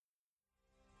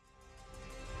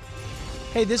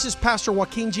Hey, this is Pastor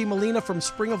Joaquin G. Molina from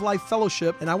Spring of Life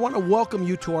Fellowship, and I want to welcome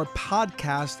you to our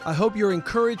podcast. I hope you're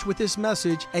encouraged with this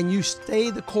message and you stay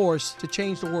the course to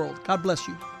change the world. God bless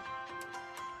you.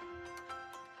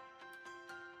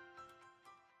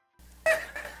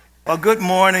 Well, good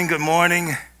morning, good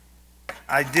morning.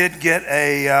 I did get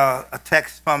a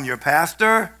text from your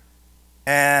pastor,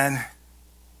 and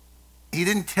he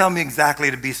didn't tell me exactly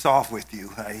to be soft with you.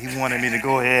 He wanted me to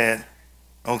go ahead.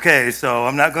 Okay, so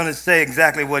I'm not going to say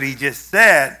exactly what he just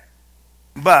said,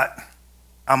 but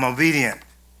I'm obedient.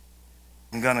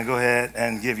 I'm going to go ahead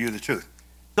and give you the truth.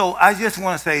 So I just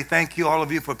want to say thank you, all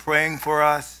of you, for praying for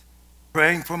us,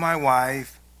 praying for my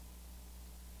wife,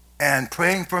 and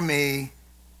praying for me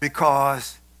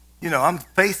because, I'm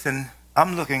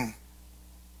looking,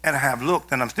 and I have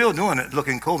looked, and I'm still doing it,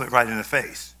 looking COVID right in the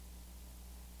face.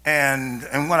 And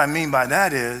what I mean by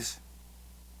that is,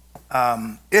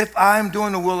 if I'm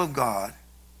doing the will of God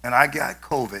and I got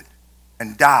COVID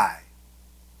and die,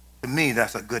 to me,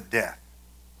 that's a good death.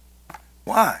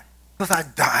 Why? Because I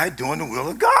died doing the will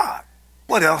of God.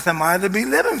 What else am I to be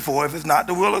living for if it's not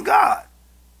the will of God?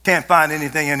 Can't find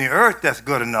anything in the earth that's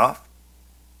good enough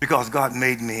because God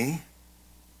made me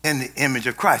in the image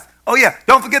of Christ. Oh yeah,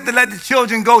 don't forget to let the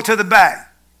children go to the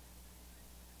back.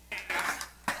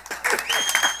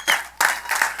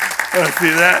 See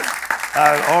that?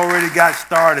 I already got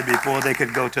started before they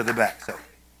could go to the back. So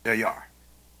there you are.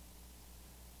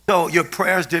 So your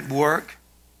prayers did work.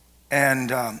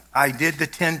 And I did the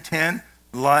 10-10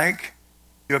 like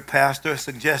your pastor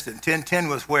suggested. 10-10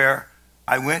 was where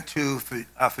I went to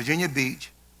Virginia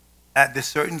Beach at this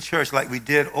certain church like we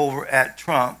did over at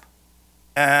Trump.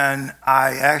 And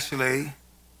I actually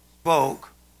spoke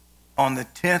on the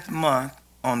 10th month,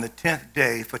 on the 10th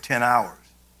day for 10 hours.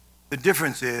 The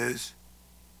difference is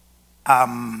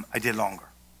I did longer.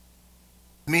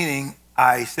 Meaning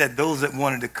I said those that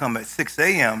wanted to come at 6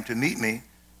 a.m. to meet me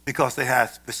because they had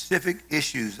specific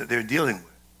issues that they're dealing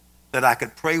with that I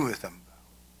could pray with them about.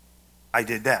 I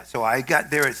did that. So I got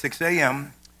there at 6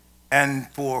 a.m. and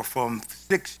from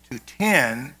 6 to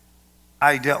 10,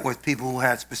 I dealt with people who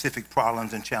had specific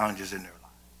problems and challenges in their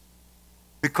lives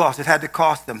because it had to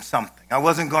cost them something. I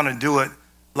wasn't going to do it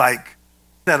like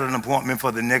set an appointment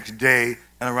for the next day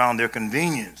and around their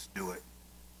convenience do it.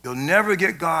 You'll never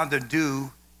get God to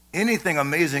do anything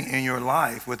amazing in your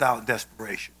life without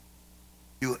desperation.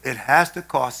 It has to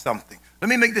cost something. Let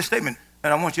me make this statement,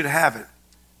 and I want you to have it.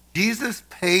 Jesus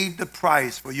paid the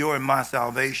price for your and my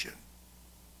salvation.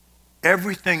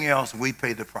 Everything else we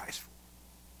pay the price for.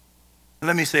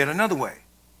 Let me say it another way.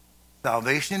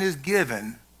 Salvation is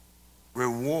given,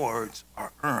 rewards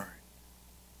are earned.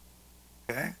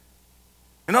 Okay?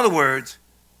 In other words,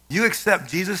 you accept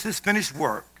Jesus' finished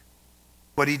work,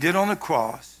 what he did on the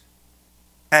cross,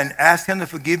 and ask him to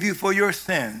forgive you for your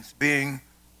sins, being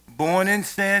born in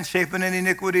sin, shaping in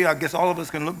iniquity. I guess all of us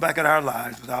can look back at our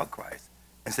lives without Christ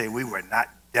and say we were not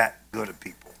that good of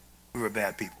people. We were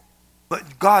bad people.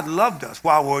 But God loved us.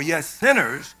 While we were yet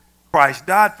sinners, Christ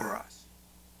died for us.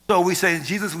 So we say,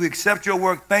 Jesus, we accept your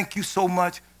work. Thank you so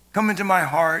much. Come into my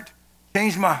heart,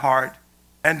 change my heart,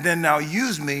 and then now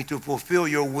use me to fulfill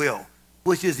your will,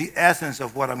 which is the essence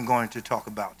of what I'm going to talk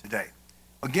about today.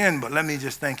 Again, but let me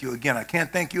just thank you again. I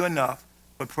can't thank you enough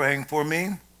for praying for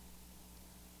me.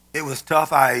 It was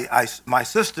tough. My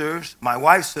sisters, my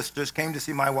wife's sisters, came to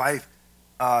see my wife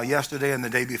yesterday and the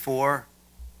day before.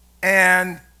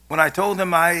 And when I told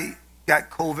them I got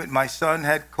COVID, my son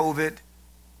had COVID,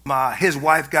 his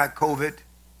wife got COVID,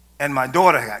 and my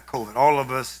daughter got COVID. All of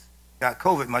us got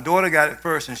COVID. My daughter got it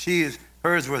first, and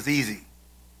hers was easy.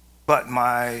 But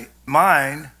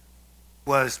mine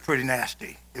was pretty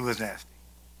nasty. It was nasty.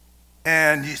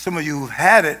 And some of you who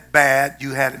had it bad,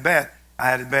 you had it bad. I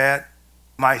had it bad.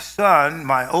 My son,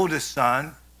 my oldest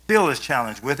son, still is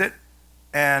challenged with it.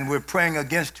 And we're praying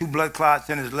against 2 blood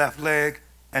clots in his left leg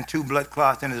and 2 blood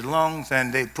clots in his lungs,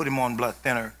 and they put him on blood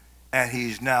thinner, and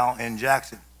he's now in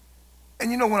Jackson.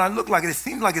 And when I look like it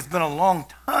seems like it's been a long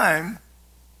time,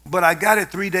 but I got it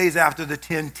 3 days after the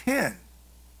 10-10.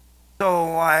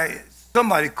 So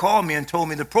somebody called me and told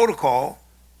me the protocol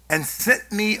and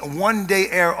sent me 1 day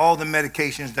air all the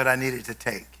medications that I needed to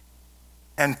take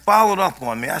and followed up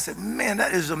on me. I said, man,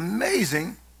 that is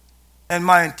amazing. And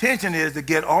my intention is to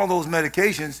get all those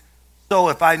medications so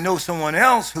if I know someone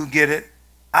else who get it,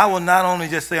 I will not only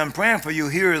just say, I'm praying for you,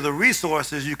 here are the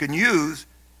resources you can use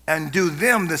and do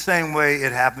them the same way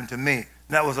it happened to me. And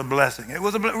that was a blessing. It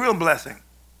was a real blessing.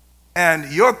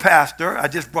 And your pastor, I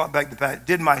just brought back the pastor,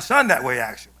 did my son that way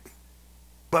actually.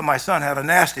 But my son had a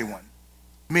nasty one,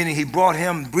 meaning he brought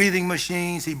him breathing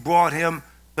machines, he brought him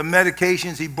the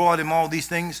medications, he brought him all these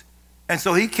things. And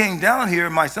so he came down here,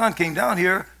 my son came down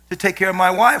here to take care of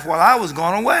my wife while I was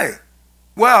gone away.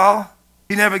 Well,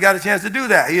 he never got a chance to do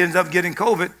that. He ended up getting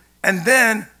COVID. And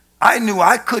then I knew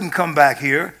I couldn't come back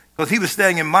here because he was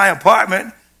staying in my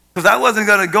apartment, because I wasn't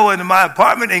going to go into my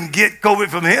apartment and get COVID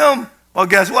from him. Well,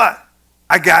 guess what?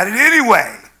 I got it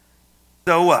anyway.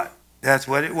 So what? That's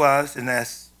what it was, and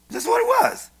that's just what it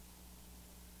was.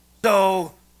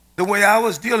 So the way I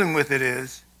was dealing with it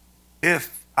is,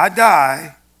 if I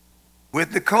die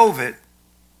with the COVID,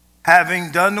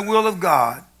 having done the will of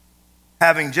God,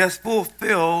 having just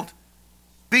fulfilled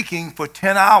speaking for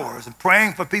 10 hours and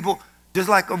praying for people, just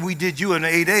like we did you in the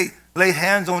 8-8, laid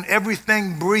hands on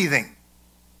everything breathing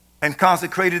and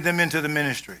consecrated them into the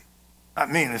ministry. I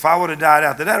mean, if I would have died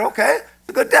after that, okay, it's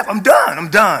a good death. I'm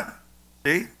done.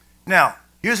 See? Now,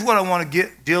 here's what I want to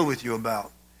deal with you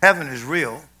about. Heaven is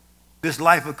real. This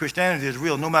life of Christianity is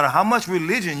real. No matter how much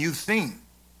religion you've seen,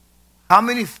 how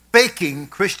many faking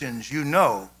Christians you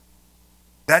know,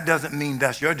 that doesn't mean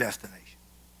that's your destination.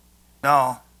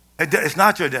 No, it's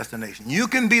not your destination. You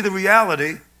can be the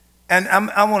reality, and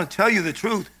I want to tell you the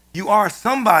truth. You are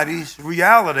somebody's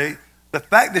reality. The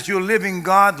fact that you're living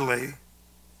godly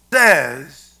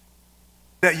says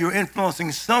that you're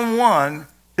influencing someone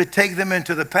to take them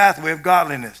into the pathway of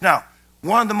godliness. Now,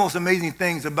 one of the most amazing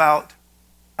things about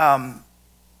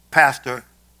Pastor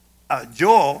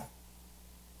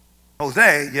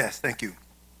Jose, yes, thank you,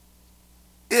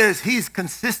 is he's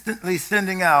consistently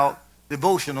sending out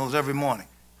devotionals every morning.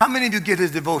 How many of you get his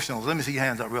devotionals? Let me see your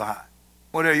hands up real high.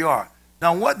 Well, there you are.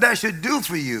 Now, what that should do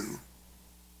for you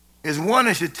is, one,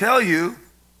 it should tell you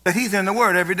that he's in the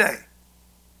Word every day.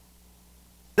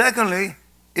 Secondly,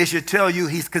 it should tell you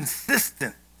he's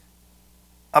consistent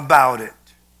about it.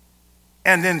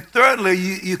 And then thirdly,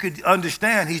 you could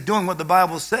understand he's doing what the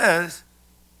Bible says,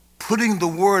 putting the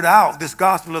word out. This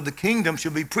gospel of the kingdom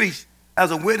should be preached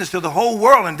as a witness to the whole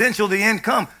world, and then shall the end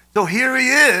come. So here he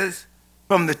is,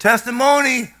 from the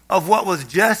testimony of what was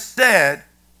just said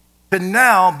to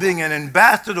now being an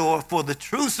ambassador for the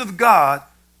truths of God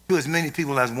to as many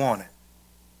people as want it.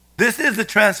 This is the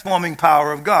transforming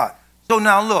power of God. So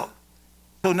now look.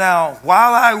 So now,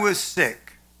 while I was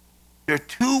sick, there are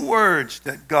two words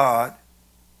that God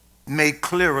made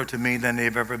clearer to me than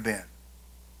they've ever been.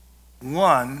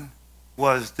 One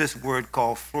was this word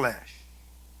called flesh.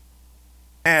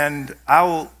 And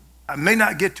I may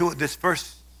not get to it this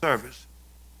first service,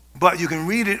 but you can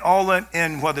read it all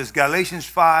in whether it's Galatians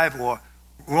 5 or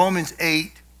Romans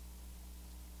 8.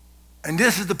 And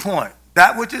this is the point.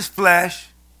 That which is flesh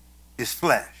is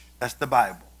flesh. That's the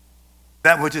Bible.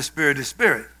 That which is spirit is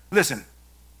spirit. Listen,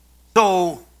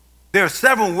 so there are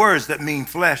several words that mean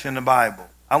flesh in the Bible.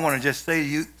 I want to just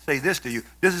say this to you.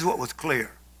 This is what was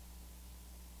clear.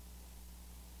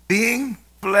 Being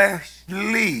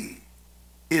fleshly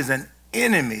is an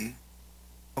enemy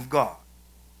of God.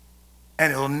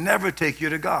 And it will never take you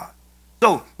to God.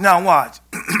 So now watch.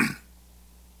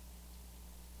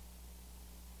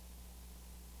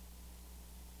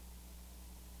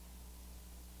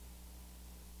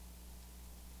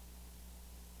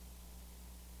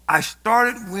 I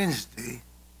started Wednesday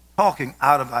talking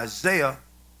out of Isaiah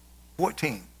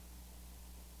 14.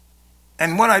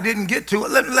 And what I didn't get to,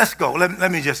 let's go.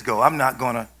 Let me just go. I'm not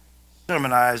going to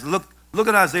sermonize. Look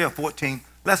at Isaiah 14.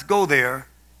 Let's go there,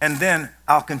 and then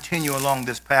I'll continue along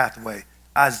this pathway.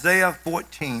 Isaiah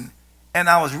 14. And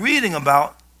I was reading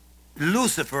about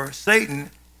Lucifer, Satan,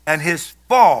 and his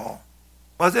fall.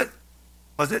 Was it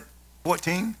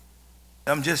 14?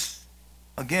 I'm just,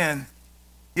 again,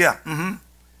 yeah.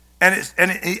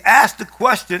 And he asked the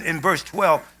question in verse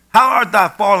 12, how art thou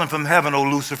fallen from heaven, O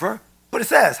Lucifer? But it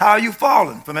says, how are you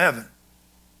fallen from heaven?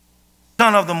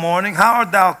 Son of the morning, how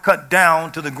art thou cut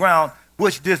down to the ground,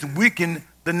 which didst weaken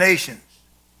the nations?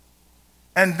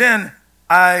 And then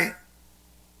I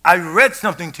read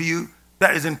something to you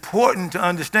that is important to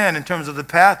understand in terms of the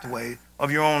pathway of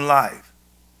your own life.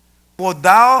 For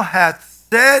thou hast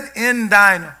said in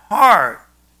thine heart,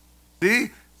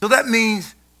 see? So that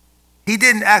means he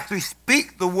didn't actually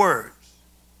speak the words.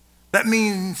 That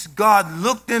means God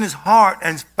looked in his heart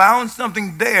and found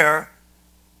something there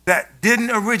that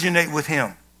didn't originate with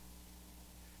him.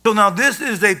 So now this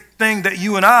is a thing that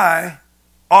you and I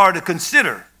are to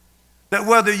consider. That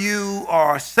whether you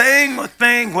are saying a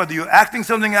thing, whether you're acting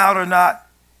something out or not,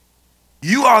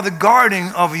 you are the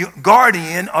guardian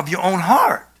of your own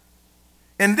heart.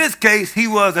 In this case, he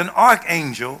was an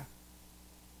archangel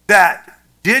that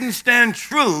didn't stand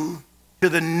true to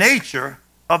the nature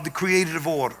of the creative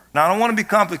order. Now, I don't want to be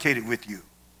complicated with you,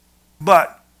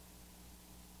 but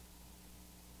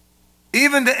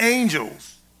even the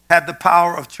angels had the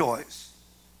power of choice.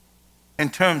 in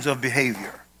terms of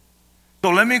behavior. So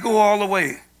let me go all the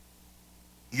way.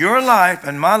 Your life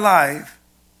and my life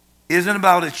isn't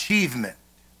about achievement.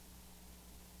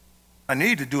 I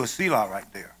need to do a Selah right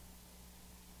there.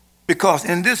 Because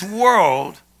in this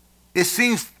world, it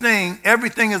seems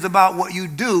everything is about what you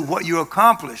do, what you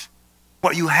accomplish,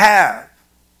 what you have.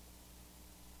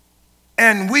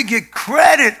 And we get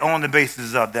credit on the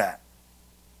basis of that.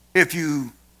 If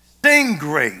you sing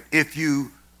great, if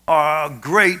you are a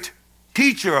great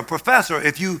teacher, a professor,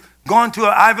 if you've gone to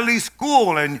an Ivy League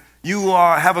school and you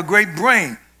have a great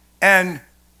brain, and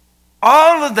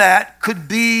all of that could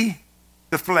be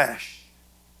the flesh.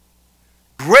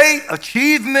 Great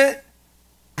achievement,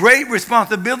 great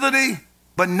responsibility,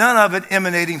 but none of it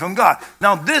emanating from God.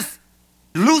 Now this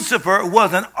Lucifer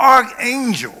was an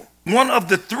archangel, one of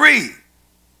the three.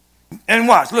 And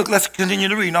watch, look, let's continue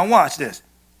to read. Now watch this.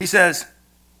 He says,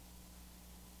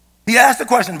 he asked the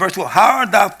question, verse 12, how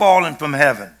art thou fallen from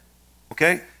heaven?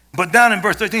 Okay? But down in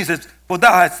verse 13 he says, for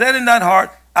thou hast said in thine heart,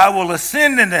 I will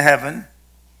ascend into heaven.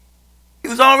 He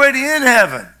was already in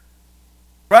heaven.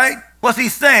 Right? What's he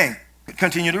saying?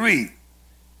 Continue to read.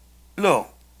 Look,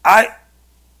 I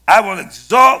will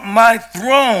exalt my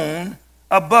throne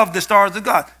above the stars of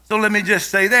God. So let me just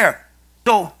say there.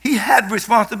 So he had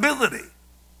responsibility.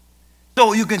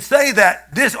 So you can say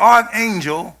that this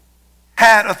archangel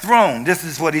had a throne. This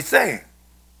is what he's saying.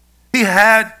 He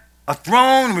had a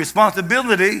throne,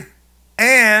 responsibility,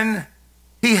 and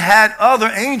he had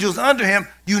other angels under him.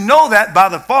 You know that by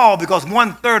the fall because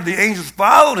 1/3 of the angels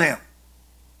followed him.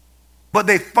 But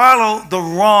they followed the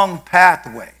wrong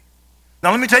pathway.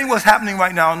 Now let me tell you what's happening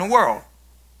right now in the world.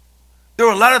 There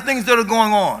are a lot of things that are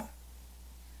going on.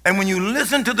 And when you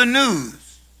listen to the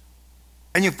news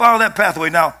and you follow that pathway,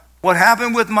 now what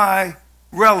happened with my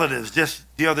relatives just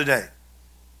the other day,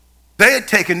 they had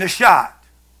taken the shot.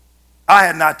 I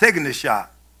had not taken the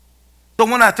shot. So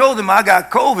when I told them I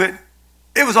got COVID,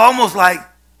 it was almost like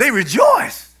they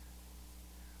rejoiced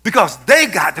because they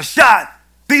got the shot.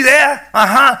 See there?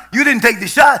 You didn't take the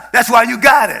shot. That's why you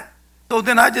got it. So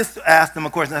then I just asked them a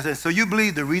question. I said, so you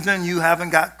believe the reason you haven't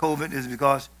got COVID is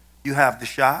because you have the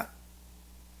shot?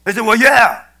 They said, well,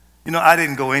 yeah. You know, I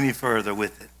didn't go any further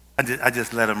with it. I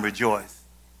just let them rejoice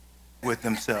with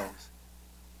themselves.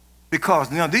 Because,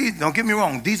 you know, these, don't get me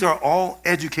wrong, these are all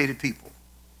educated people.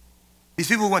 These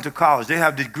people went to college. They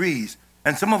have degrees.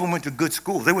 And some of them went to good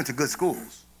schools. They went to good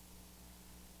schools.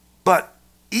 But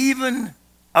even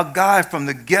a guy from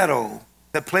the ghetto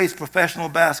that plays professional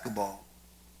basketball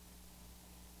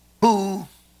who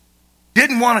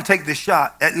didn't want to take the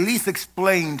shot at least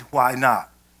explained why not.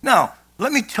 Now,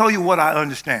 let me tell you what I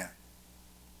understand.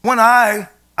 When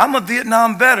I'm a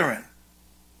Vietnam veteran.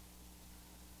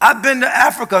 I've been to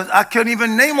Africa. I can't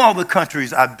even name all the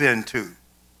countries I've been to.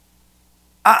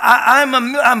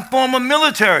 I'm former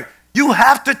military. You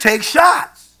have to take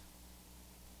shots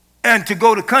and to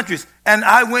go to countries. And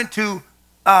I went to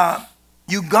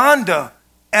Uganda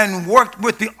and worked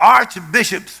with the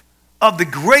archbishops of the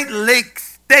Great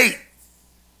Lakes states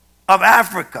of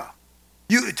Africa.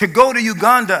 To go to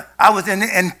Uganda, I was in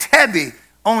Entebbe,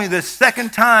 only the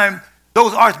second time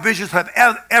those archbishops have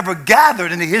ever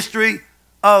gathered in the history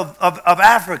of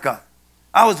Africa.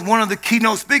 I was one of the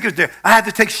keynote speakers there. I had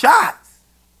to take shots.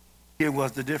 Here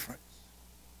was the difference.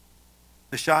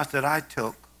 The shots that I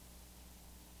took,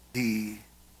 the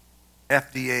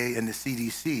FDA and the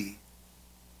CDC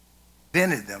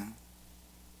vetted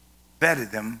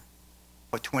them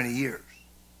for 20 years.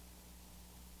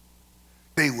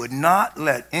 They would not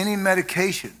let any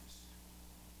medications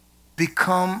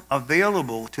become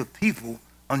available to people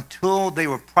until they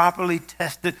were properly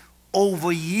tested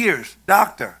over years.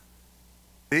 Doctor,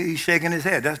 he's shaking his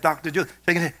head. That's Dr. Joe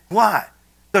shaking his head. Why?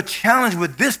 The challenge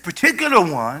with this particular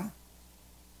one,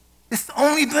 it's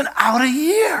only been out a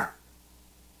year.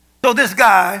 So this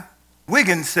guy,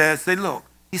 Wiggins, says, look,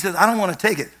 he says, I don't want to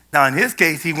take it. Now, in his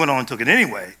case, he went on and took it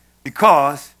anyway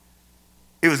because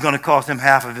it was going to cost him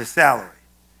half of his salary.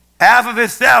 Half of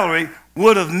his salary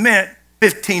would have meant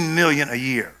 $15 million a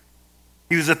year.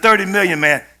 He was a $30 million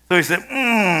man. So he said,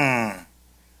 I'm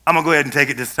going to go ahead and take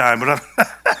it this time. But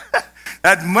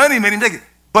that money made him take it.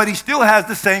 But he still has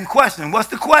the same question. What's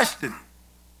the question?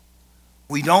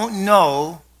 We don't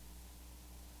know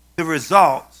the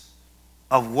results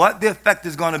of what the effect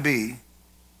is going to be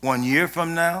 1 year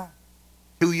from now,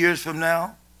 2 years from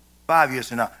now, 5 years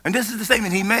from now. And this is the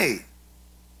statement he made.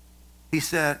 He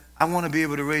said, I want to be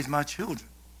able to raise my children.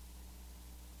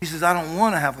 He says, I don't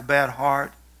want to have a bad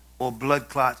heart or blood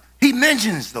clots. He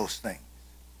mentions those things,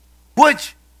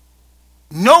 which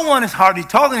no one is hardly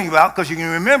talking about because you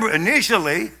can remember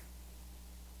initially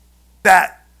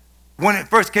that when it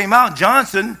first came out,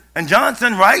 Johnson &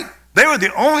 Johnson, right? They were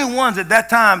the only ones at that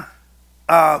time,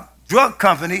 drug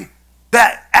company,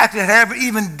 that actually had ever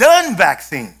even done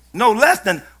vaccines. No less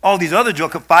than all these other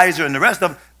drugs, Pfizer and the rest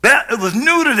of them. It was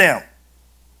new to them.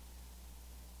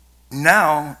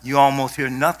 Now you almost hear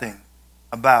nothing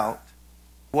about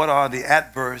what are the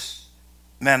adverse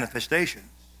manifestations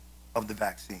of the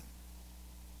vaccine.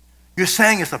 You're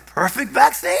saying it's a perfect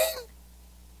vaccine?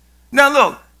 Now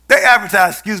look, they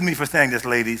advertise, excuse me for saying this,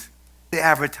 ladies, they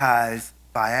advertise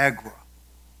Viagra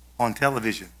on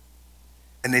television.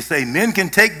 And they say men can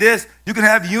take this, you can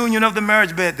have union of the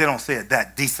marriage bed. They don't say it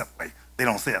that decently. They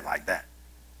don't say it like that.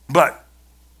 But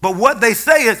what they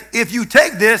say is, if you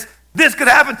take this, this could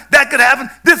happen, that could happen,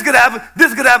 this could happen,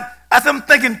 this could happen. I'm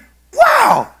thinking,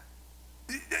 wow,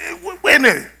 wait a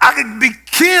minute, I could be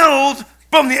killed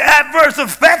from the adverse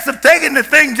effects of taking the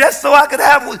thing just so I could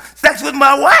have sex with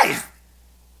my wife.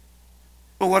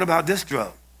 But what about this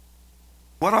drug?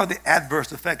 What are the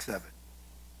adverse effects of it?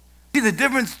 See, the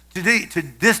difference today to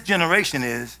this generation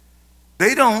is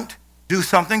they don't do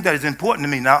something that is important to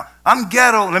me. Now, I'm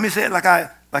ghetto. Let me say it like I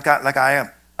am.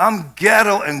 I'm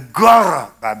ghetto and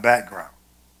gutter by background.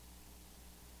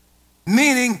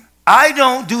 Meaning, I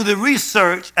don't do the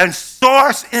research and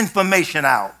source information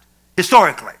out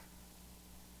historically.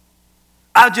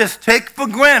 I just take for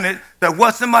granted that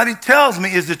what somebody tells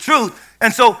me is the truth.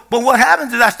 And so, but what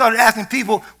happens is I started asking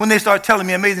people when they start telling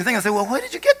me amazing things. I say, well, where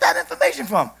did you get that information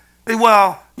from? They say,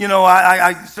 well, you know,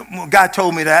 a guy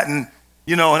told me that, and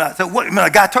you know, and I said, what? A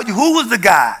guy told you? Who was the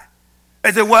guy?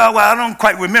 They said, well, I don't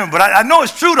quite remember, but I know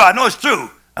it's true, though. I know it's true.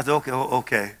 I said,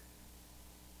 okay.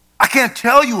 I can't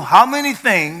tell you how many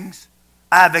things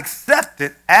I've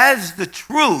accepted as the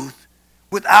truth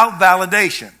without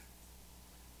validation.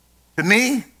 To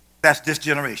me, that's this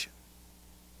generation.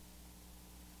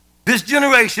 This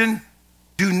generation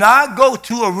do not go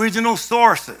to original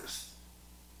sources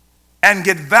and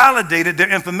get validated their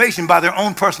information by their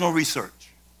own personal research.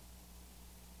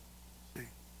 See?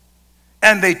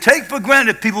 And they take for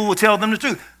granted people will tell them the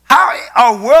truth. How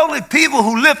are worldly people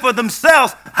who live for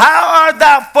themselves, how art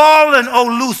thou fallen, O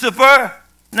Lucifer?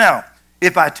 Now,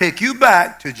 if I take you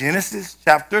back to Genesis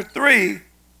chapter 3,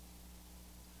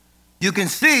 you can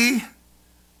see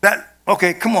that,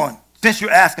 okay, come on. Since you're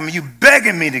asking me, you're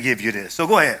begging me to give you this. So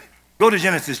go ahead. Go to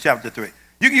Genesis chapter 3.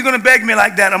 You're going to beg me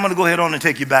like that. I'm going to go ahead on and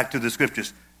take you back to the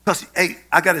scriptures. Because, hey,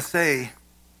 I got to say,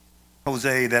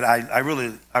 Jose, that I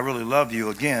really love you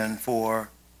again for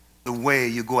the way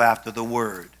you go after the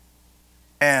word.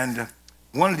 And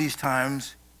one of these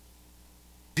times,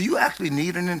 do you actually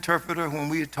need an interpreter when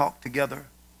we talk together?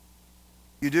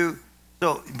 You do?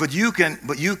 So, but you can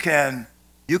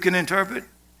interpret?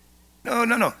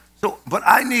 No. So, but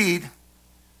I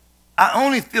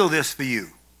only feel this for you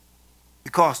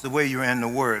because the way you're in the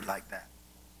word like that.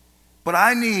 But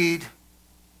I need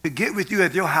to get with you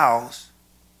at your house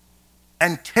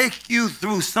and take you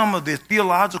through some of the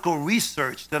theological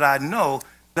research that I know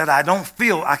that I don't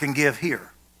feel I can give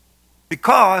here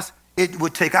because it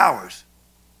would take hours.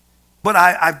 But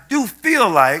I do feel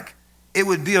like it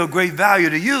would be of great value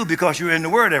to you because you're in the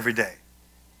word every day.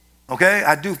 Okay?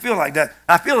 I do feel like that.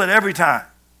 I feel it every time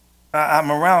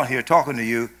I'm around here talking to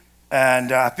you.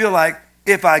 And I feel like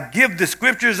if I give the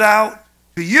scriptures out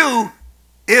to you,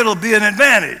 it'll be an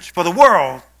advantage for the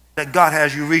world that God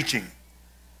has you reaching.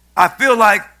 I feel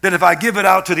like that if I give it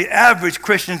out to the average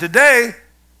Christian today,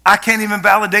 I can't even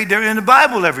validate they're in the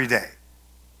Bible every day.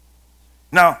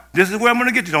 Now, this is where I'm going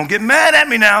to get you. Don't get mad at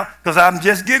me now because I'm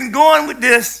just getting going with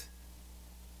this.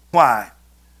 Why?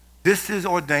 This is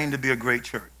ordained to be a great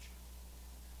church.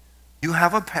 You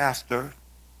have a pastor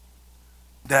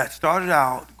that started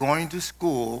out going to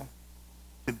school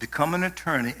to become an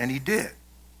attorney, and he did.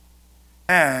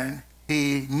 And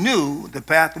he knew the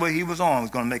pathway he was on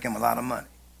was going to make him a lot of money.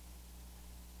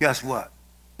 Guess what?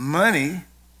 Money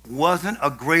wasn't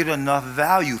a great enough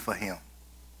value for him.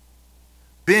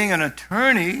 Being an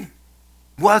attorney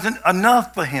wasn't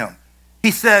enough for him.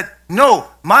 He said, no,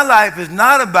 my life is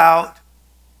not about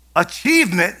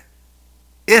achievement,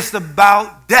 it's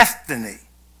about destiny.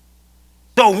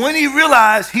 So when he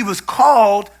realized he was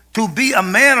called to be a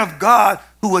man of God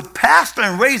who would pastor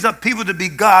and raise up people to be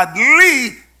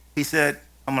godly, he said,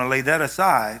 I'm going to lay that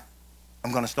aside.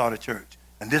 I'm going to start a church.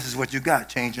 And this is what you got,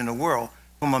 changing the world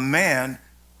from a man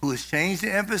who has changed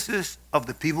the emphasis of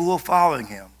the people who are following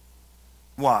him.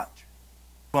 Watch.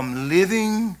 From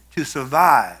living to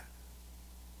survive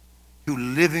to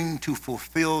living to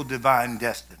fulfill divine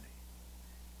destiny.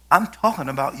 I'm talking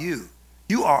about you.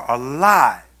 You are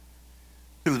alive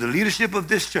through the leadership of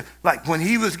this church. Like when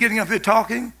he was getting up here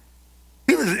talking,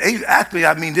 he actually,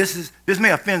 I mean, this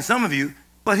may offend some of you,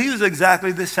 but he was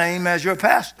exactly the same as your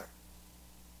pastor.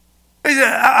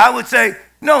 I would say,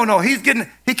 no, he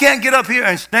can't get up here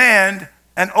and stand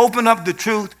and open up the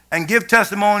truth and give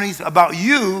testimonies about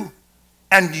you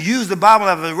and use the Bible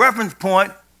as a reference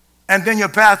point, and then your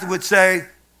pastor would say,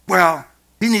 well,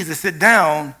 he needs to sit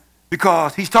down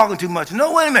because he's talking too much.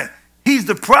 No, wait a minute. He's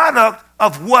the product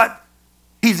of what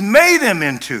he's made him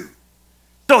into.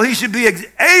 So he should be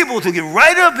able to get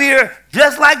right up here,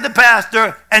 just like the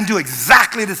pastor, and do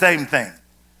exactly the same thing.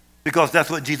 Because that's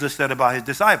what Jesus said about his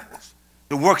disciples.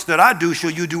 The works that I do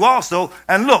shall you do also.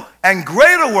 And look, and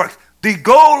greater works. The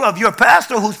goal of your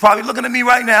pastor, who's probably looking at me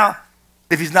right now,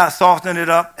 if he's not softening it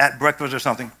up at breakfast or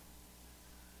something,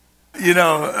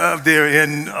 up there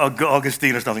in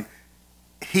Augustine or something,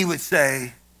 he would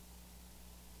say,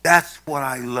 that's what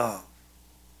I love.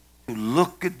 To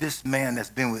look at this man that's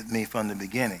been with me from the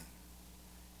beginning,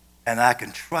 and I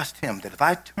can trust him that if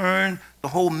I turn the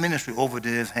whole ministry over to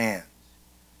his hands,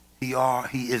 he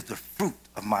is the fruit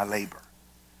of my labor.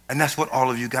 And that's what all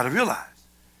of you got to realize.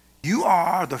 You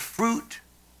are the fruit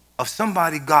of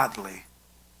somebody godly,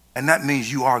 and that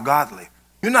means you are godly.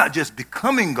 You're not just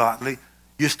becoming godly,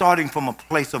 you're starting from a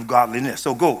place of godliness.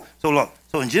 So look.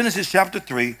 So in Genesis chapter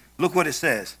 3, look what it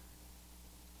says.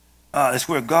 It's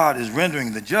where God is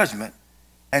rendering the judgment,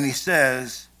 and he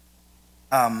says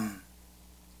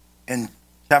in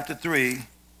chapter 3,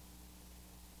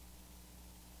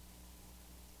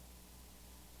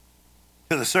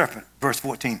 to the serpent, verse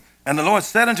 14, and the Lord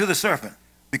said unto the serpent,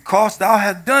 because thou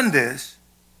hast done this,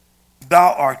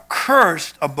 thou art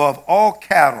cursed above all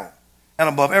cattle, and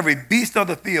above every beast of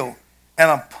the field, and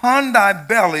upon thy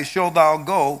belly shalt thou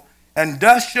go, and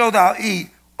dust shalt thou eat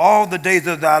all the days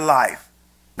of thy life.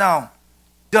 Now,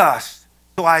 dust.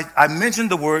 So I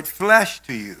mentioned the word flesh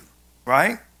to you,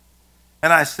 right?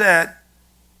 And I said,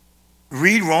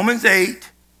 read Romans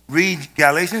 8, read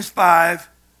Galatians 5.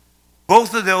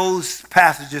 Both of those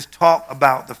passages talk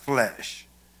about the flesh.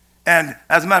 And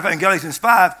as a matter of fact, in Galatians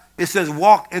 5, it says,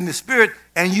 walk in the spirit,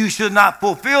 and you should not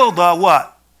fulfill the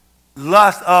what?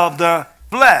 Lust of the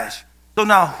flesh. So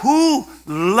now, who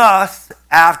lusts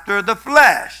after the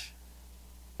flesh?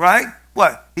 Right?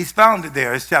 What? He's found it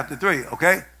there. It's chapter 3,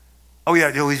 okay? Oh,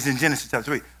 yeah, he's in Genesis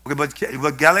chapter 3. Okay,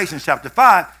 but Galatians chapter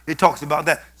 5, it talks about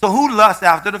that. So who lusts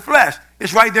after the flesh?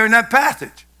 It's right there in that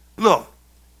passage. Look.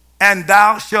 And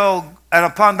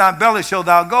upon thy belly shalt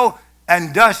thou go,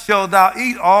 and dust shalt thou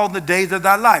eat all the days of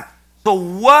thy life. So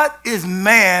what is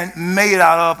man made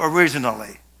out of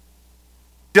originally?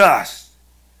 Dust.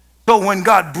 So when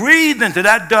God breathed into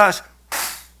that dust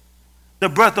the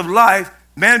breath of life,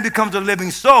 man becomes a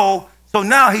living soul. So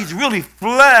now he's really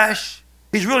flesh.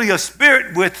 He's really a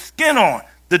spirit with skin on.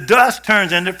 The dust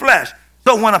turns into flesh.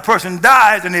 So when a person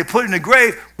dies and they put in the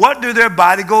grave, what do their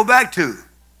body go back to?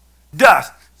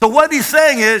 Dust. So what he's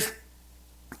saying is,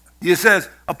 he says,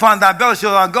 upon thy belly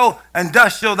shalt thou go, and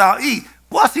dust shalt thou eat.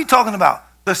 What's he talking about?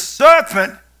 The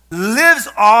serpent lives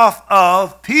off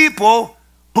of people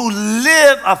who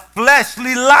live a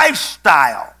fleshly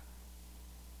lifestyle.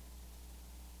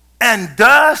 And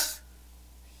dust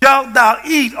shalt thou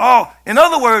eat all. In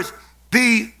other words,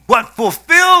 what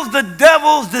fulfills the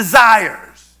devil's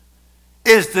desires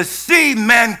is to see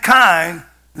mankind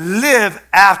live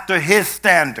after his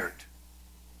standard.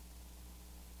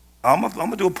 I'm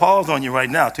going to do a pause on you right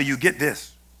now till you get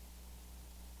this.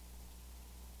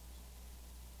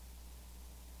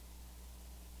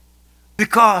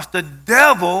 Because the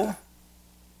devil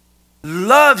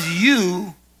loves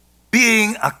you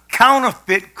being a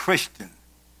counterfeit Christian.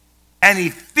 And he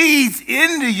feeds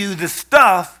into you the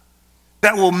stuff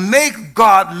that will make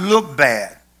God look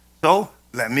bad. So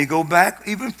let me go back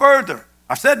even further.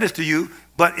 I said this to you,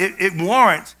 but it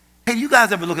warrants. Hey, you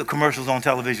guys ever look at commercials on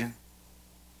television?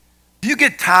 Do you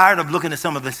get tired of looking at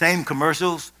some of the same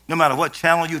commercials, no matter what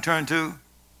channel you turn to?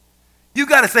 You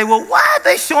got to say, well, why are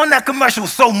they showing that commercial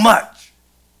so much?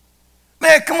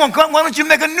 Man, come on, why don't you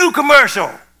make a new commercial?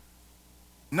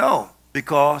 No,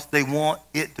 because they want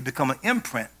it to become an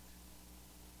imprint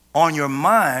on your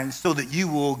mind so that you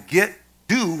will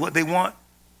do what they want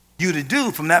you to do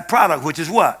from that product, which is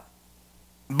what?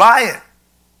 Buy it.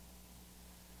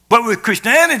 But with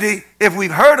Christianity, if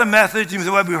we've heard a message, you say,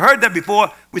 well, we've heard that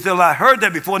before. We say, well, I heard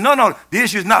that before. No. The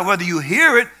issue is not whether you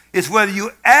hear it. It's whether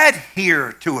you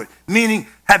adhere to it. Meaning,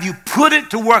 have you put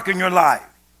it to work in your life?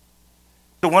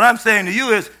 So what I'm saying to you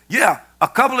is, yeah, a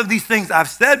couple of these things I've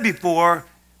said before,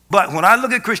 but when I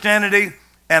look at Christianity,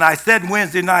 and I said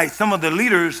Wednesday night, some of the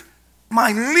leaders,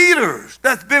 my leaders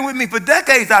that's been with me for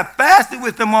decades, I fasted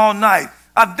with them all night.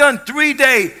 I've done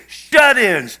 3-day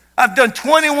shut-ins. I've done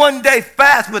 21-day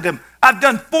fast with them. I've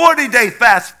done 40-day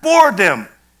fast for them.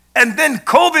 And then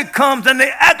COVID comes and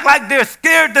they act like they're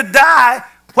scared to die,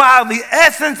 while the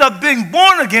essence of being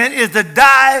born again is to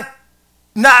die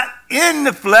not in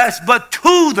the flesh, but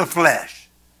to the flesh.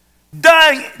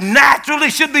 Dying naturally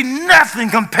should be nothing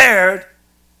compared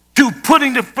to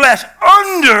putting the flesh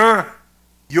under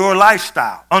your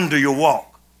lifestyle, under your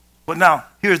walk. But now,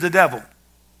 here's the devil.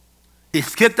 He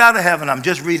skipped out of heaven. I'm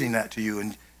just reading that to you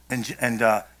in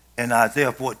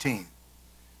Isaiah 14.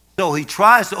 So he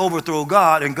tries to overthrow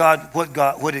God, and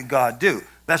what did God do?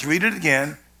 Let's read it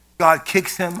again. God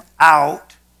kicks him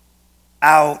out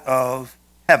of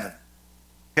heaven.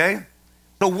 Okay?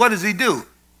 So what does he do?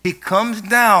 He comes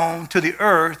down to the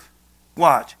earth.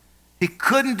 Watch. He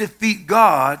couldn't defeat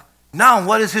God. Now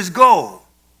what is his goal?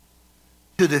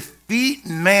 To defeat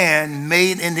man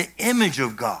made in the image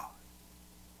of God.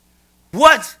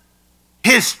 What's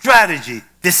his strategy?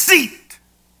 Deceit.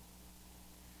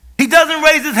 He doesn't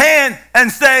raise his hand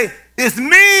and say, it's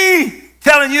me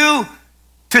telling you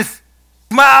to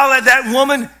smile at that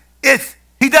woman.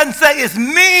 He doesn't say, it's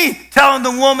me telling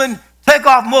the woman, take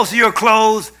off most of your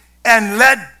clothes and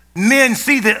let men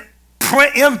see the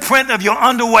imprint of your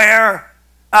underwear.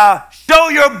 Show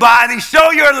your body,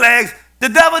 show your legs. The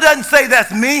devil doesn't say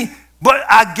that's me, but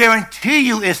I guarantee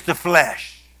you it's the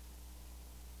flesh.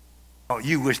 Oh,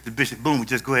 you wish the Bishop Boone would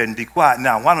just go ahead and be quiet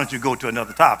now. Why don't you go to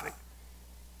another topic?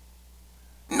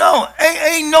 No,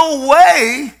 ain't no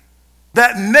way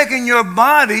that making your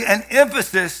body an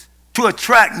emphasis to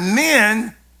attract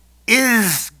men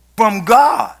is from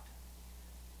God.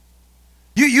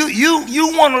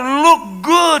 You want to look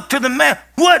good to the man.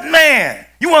 What man?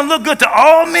 You want to look good to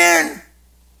all men?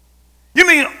 You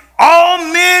mean all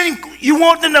men, you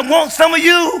want them to want some of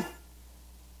you?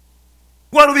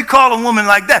 What do we call a woman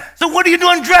like that? So what are you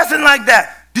doing dressing like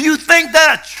that? Do you think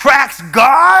that attracts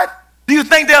God? Do you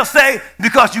think they'll say,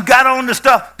 because you got on the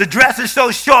stuff, the dress is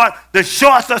so short, the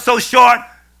shorts are so short,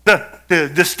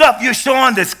 the stuff you're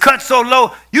showing that's cut so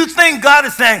low, you think God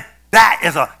is saying,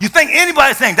 you think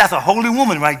anybody's saying, that's a holy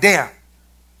woman right there?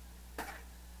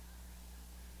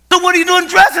 So what are you doing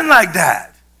dressing like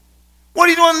that? What are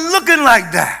you doing looking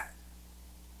like that?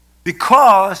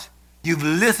 Because you've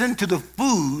listened to the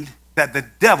food that the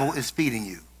devil is feeding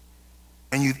you,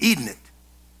 and you've eaten it.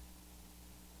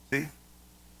 See?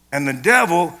 And the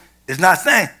devil is not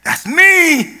saying, that's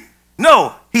me.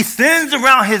 No, he sends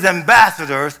around his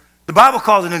ambassadors. The Bible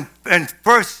calls it in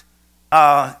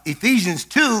Ephesians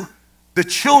 2, the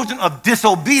children of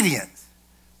disobedience.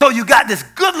 So you got this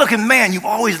good-looking man. You've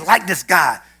always liked this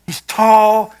guy. He's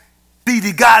tall. See,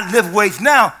 the guys lift weights.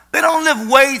 Now, they don't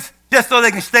lift weights just so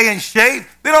they can stay in shape.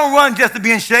 They don't run just to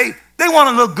be in shape. They want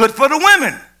to look good for the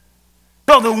women.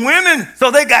 So the women,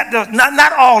 they got,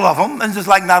 not all of them, and just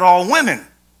like not all women.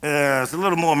 It's a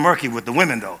little more murky with the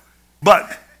women, though.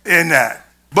 But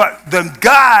the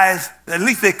guys, at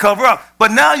least they cover up.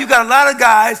 But now you got a lot of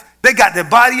guys, they got their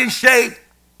body in shape.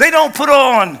 They don't put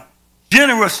on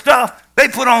generous stuff. They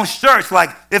put on shirts like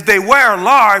if they wear a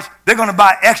large, they're going to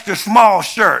buy extra small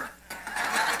shirt.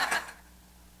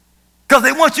 Because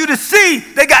they want you to see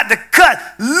they got the cut.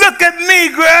 Look at me,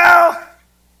 girl.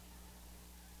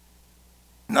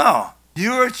 No,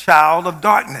 you're a child of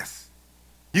darkness.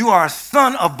 You are a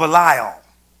son of Belial.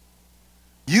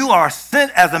 You are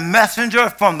sent as a messenger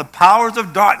from the powers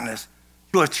of darkness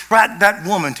to attract that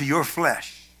woman to your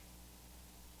flesh.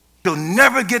 You'll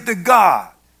never get to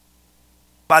God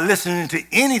by listening to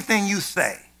anything you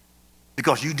say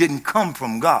because you didn't come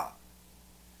from God.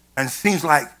 And it seems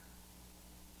like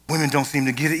women don't seem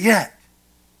to get it yet.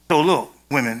 So look,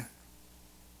 women.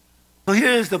 So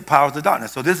here's the powers of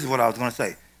darkness. So this is what I was going to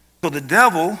say. So the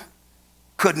devil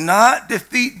could not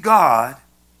defeat God.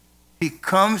 He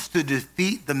comes to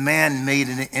defeat the man made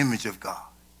in the image of God.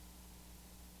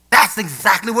 That's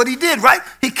exactly what he did, right?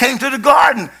 He came to the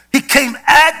garden. He came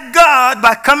at God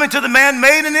by coming to the man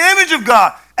made in the image of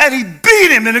God. And he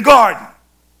beat him in the garden.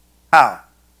 How?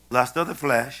 Lust of the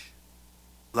flesh,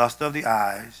 lust of the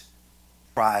eyes,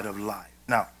 pride of life.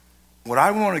 Now, what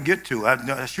I want to get to,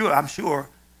 I'm sure,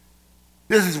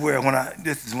 this is when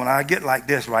I get like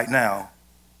this right now.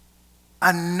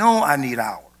 I know I need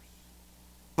hours,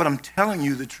 but I'm telling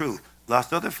you the truth.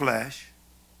 Lust of the flesh.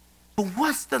 But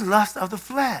what's the lust of the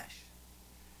flesh?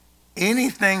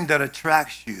 Anything that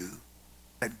attracts you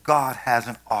that God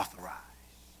hasn't authorized.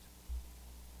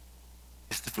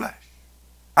 It's the flesh.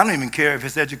 I don't even care if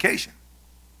it's education.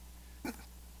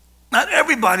 Not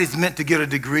everybody's meant to get a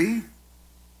degree.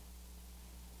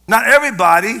 Not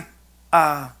everybody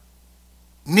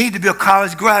need to be a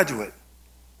college graduate.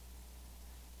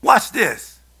 Watch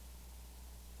this.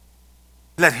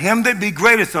 Let him that be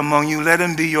greatest among you, let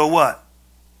him be your what?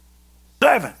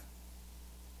 Servant.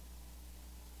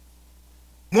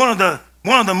 One of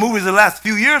the movies the last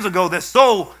few years ago that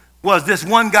sold was this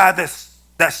one guy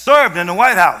that served in the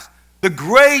White House. The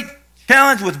great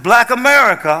challenge with black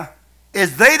America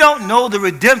is they don't know the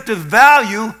redemptive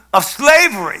value of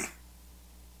slavery.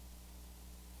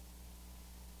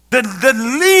 The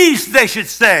least they should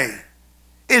say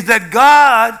is that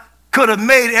God could have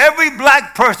made every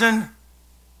black person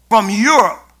from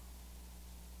Europe,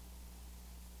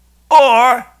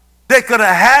 or they could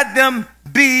have had them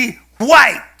be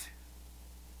white.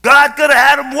 God could have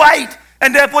had them white,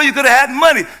 and therefore you could have had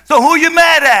money. So who are you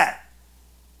mad at?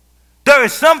 There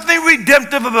is something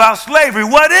redemptive about slavery.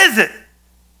 What is it?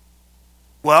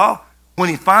 Well, when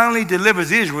he finally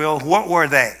delivers Israel, what were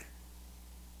they?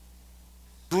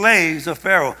 Slaves of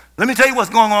Pharaoh. Let me tell you what's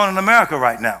going on in America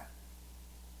right now.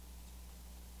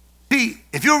 See,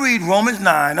 if you read Romans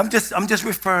 9, I'm just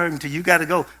referring to you got to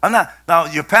go. Now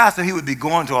your pastor, he would be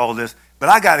going to all this, but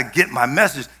I got to get my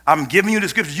message. I'm giving you the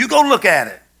scriptures. You go look at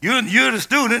it. You're the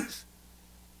students.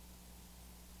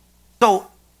 So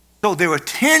there were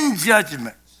 10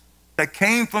 judgments that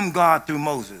came from God through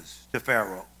Moses to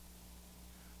Pharaoh.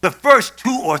 The first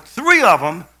 2 or 3 of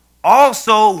them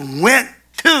also went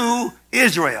to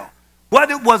Israel.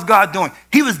 What was God doing?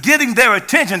 He was getting their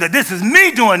attention that this is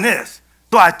me doing this.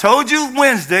 So I told you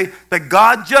Wednesday that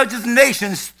God judges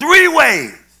nations 3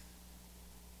 ways.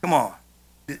 Come on.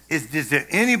 Is there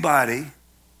anybody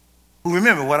who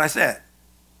remember what I said?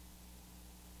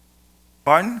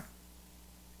 Pardon?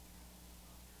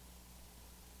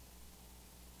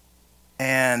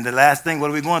 And the last thing,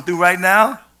 what are we going through right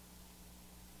now?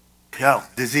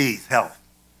 Health, disease, health.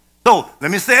 So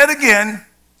let me say it again.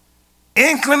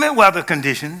 Inclement weather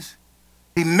conditions.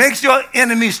 He makes your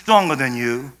enemy stronger than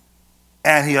you,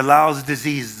 and he allows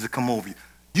diseases to come over you.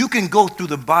 You can go through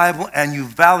the Bible and you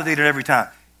validate it every time.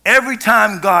 Every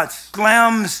time God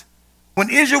slams, when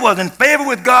Israel was in favor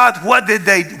with God, what did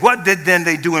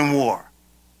they do in war?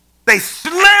 They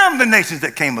slammed the nations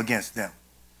that came against them.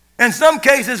 In some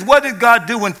cases, what did God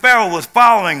do when Pharaoh was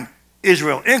following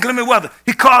Israel? Inclement weather.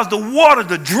 He caused the water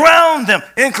to drown them.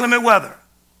 Inclement weather.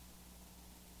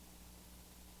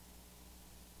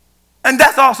 And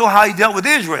that's also how he dealt with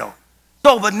Israel.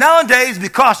 So, but nowadays,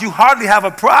 because you hardly have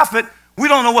a prophet, we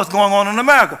don't know what's going on in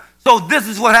America. So this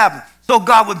is what happened. So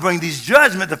God would bring these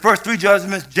judgments. The first 3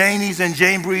 judgments, Janies and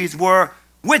Jambres, were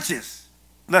witches.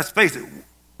 Let's face it,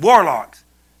 warlocks.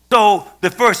 So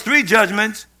the first 3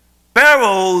 judgments,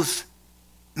 Pharaoh's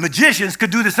magicians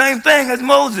could do the same thing as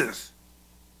Moses.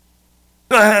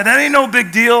 So that ain't no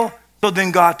big deal. So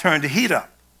then God turned the heat up.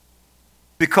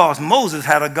 Because Moses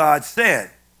had a God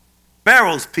said.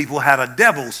 Pharaoh's people had a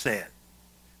devil said.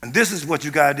 And this is what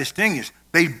you got to distinguish.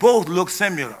 They both look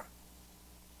similar.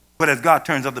 But as God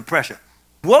turns up the pressure.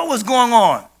 What was going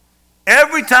on?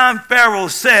 Every time Pharaoh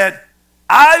said,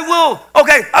 I'm going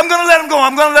to let him go.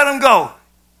 I'm going to let him go.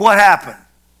 What happened?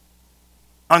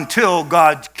 Until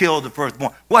God killed the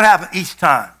firstborn. What happened each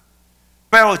time?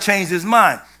 Pharaoh changed his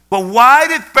mind. But why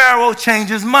did Pharaoh change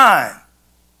his mind?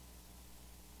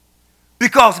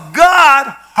 Because God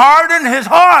hardened his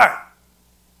heart.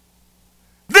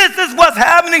 This is what's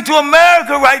happening to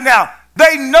America right now.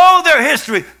 They know their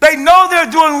history. They know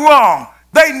they're doing wrong.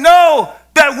 They know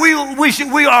that we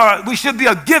should be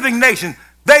a giving nation.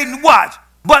 They watch.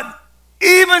 But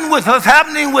even with what's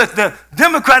happening with the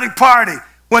Democratic Party,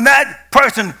 when that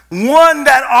person won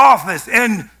that office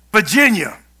in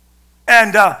Virginia,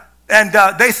 and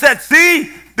they said,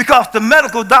 see, because the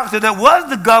medical doctor that was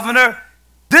the governor,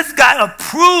 this guy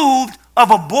approved of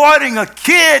aborting a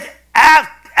kid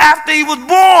after he was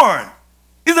born.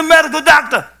 He's a medical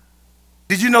doctor.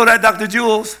 Did you know that, Dr.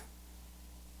 Jules?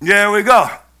 There we go.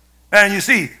 And you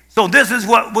see, so this is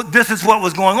what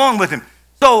was going on with him.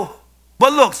 So,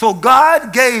 but look, so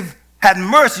God had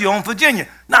mercy on Virginia.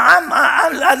 Now,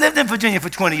 I lived in Virginia for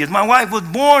 20 years. My wife was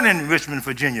born in Richmond,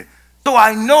 Virginia. So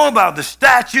I know about the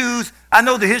statues. I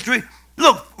know the history.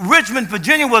 Look, Richmond,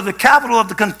 Virginia was the capital of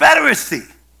the Confederacy.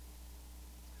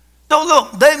 So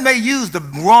look, they may use the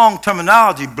wrong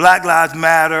terminology, Black Lives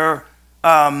Matter,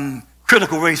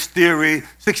 critical race theory,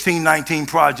 1619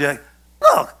 Project.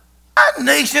 Look, our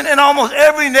nation and almost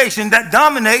every nation that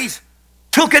dominates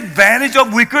took advantage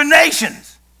of weaker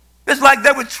nations. It's like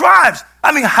they were tribes.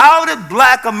 I mean, how did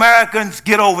black Americans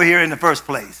get over here in the first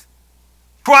place?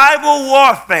 Tribal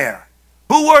warfare.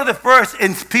 Who were the first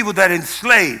people that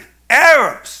enslaved?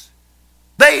 Arabs.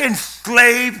 They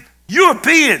enslaved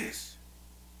Europeans.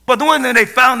 But when they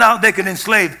found out they could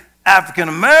enslave African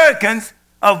Americans,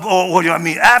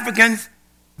 Africans,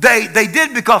 they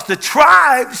did because the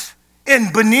tribes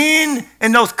in Benin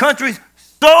and those countries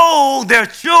sold their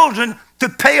children to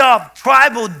pay off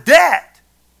tribal debt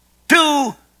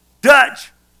to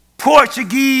Dutch,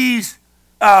 Portuguese,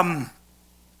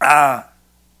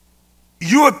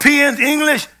 Europeans,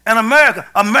 English, and America.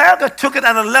 America took it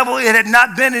at a level it had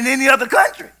not been in any other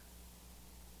country.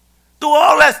 So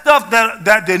all that stuff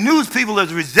that the news people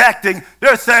is rejecting,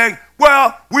 they're saying,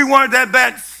 well, we weren't that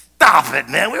bad. Stop it,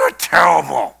 man. We were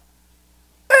terrible.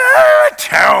 We were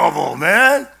terrible,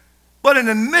 man. But in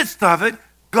the midst of it,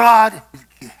 God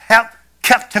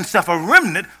kept himself a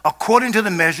remnant according to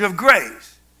the measure of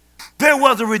grace. There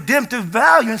was a redemptive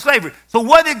value in slavery. So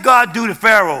what did God do to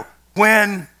Pharaoh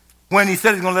when he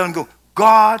said he's going to let him go?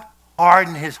 God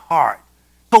hardened his heart.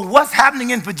 So what's happening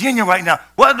in Virginia right now?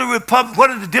 What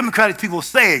are the Democratic people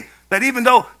saying? That even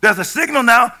though there's a signal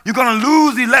now, you're going to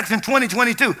lose the election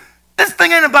 2022. This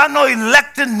thing ain't about no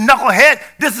elected knucklehead.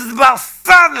 This is about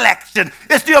selection.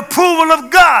 It's the approval of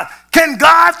God. Can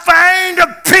God find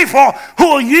a people who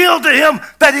will yield to him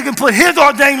that he can put his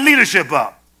ordained leadership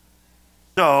up?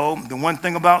 So the one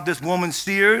thing about this woman,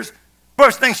 Sears,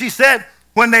 first thing she said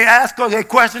when they asked her, they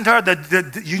questioned her,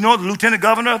 the lieutenant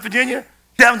governor of Virginia,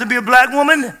 she happens to be a black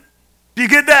woman. Do you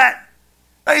get that?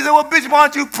 They said, well, Bishop,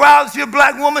 aren't you proud that she's a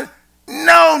black woman?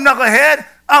 No, knucklehead.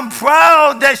 I'm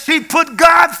proud that she put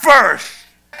God first.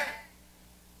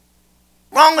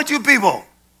 Wrong with you people?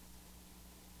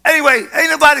 Anyway, ain't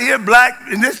nobody here black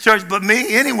in this church but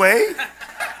me anyway.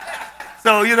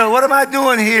 So, what am I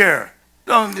doing here?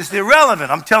 It's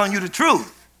irrelevant. I'm telling you the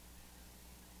truth.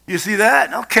 You see that?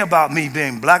 I don't care about me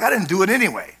being black. I didn't do it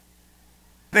anyway.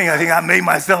 I think I made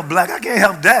myself black. I can't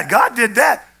help that. God did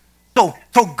that. So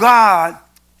God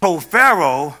told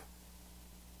Pharaoh,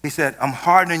 he said, I'm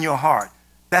hardening your heart.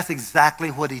 That's exactly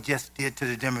what he just did to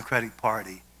the Democratic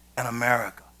Party in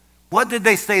America. What did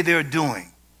they say they're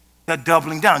doing? They're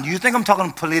doubling down. Do you think I'm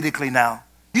talking politically now?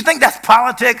 You think that's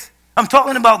politics? I'm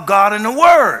talking about God and the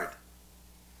Word.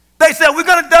 They said, we're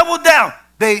going to double down.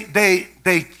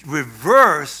 They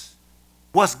reverse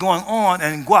what's going on,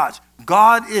 and watch.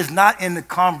 God is not in the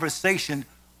conversation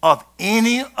of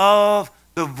any of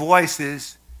the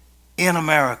voices in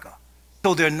America.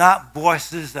 So they're not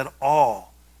voices at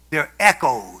all. They're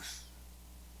echoes.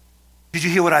 Did you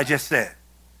hear what I just said?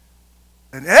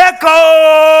 An echo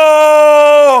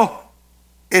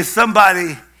is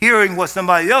somebody hearing what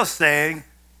somebody else is saying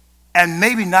and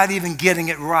maybe not even getting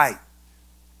it right.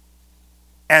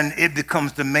 And it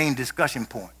becomes the main discussion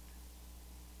point.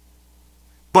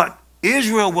 But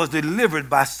Israel was delivered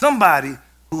by somebody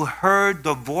who heard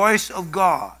the voice of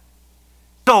God.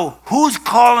 So who's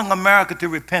calling America to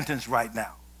repentance right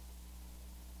now?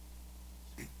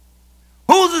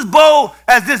 Who's as bold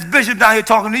as this bishop down here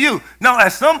talking to you? Now,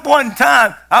 at some point in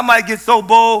time, I might get so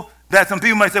bold that some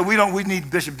people might say, we need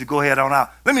Bishop to go ahead on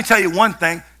out. Let me tell you one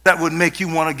thing that would make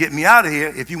you want to get me out of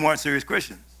here if you weren't serious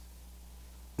Christians.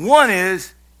 One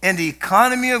is, in the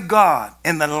economy of God,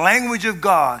 in the language of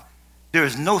God, there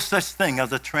is no such thing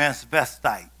as a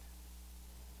transvestite.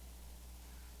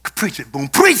 Preach it, Boone.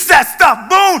 Preach that stuff,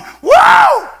 Boone.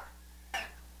 Whoa!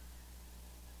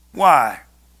 Why?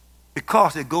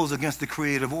 Because it goes against the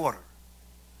creative order.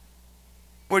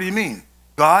 What do you mean?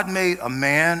 God made a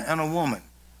man and a woman.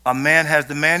 A man has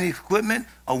the man equipment,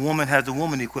 a woman has the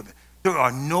woman equipment. There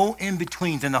are no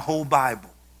in-betweens in the whole Bible.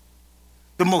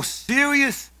 The most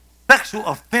serious sexual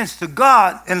offense to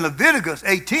God in Leviticus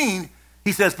 18,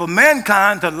 he says, for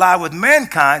mankind to lie with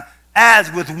mankind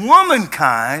as with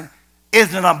womankind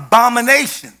is an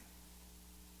abomination.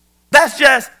 That's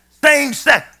just same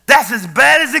sex. That's as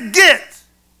bad as it gets.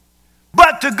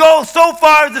 But to go so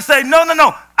far as to say, no,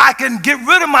 I can get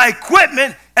rid of my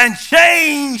equipment and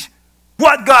change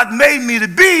what God made me to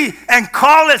be and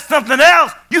call it something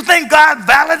else, you think God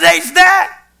validates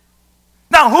that?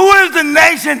 Now, who is the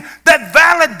nation that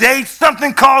validates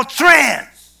something called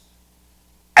trans?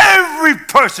 Every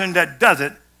person that does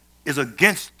it is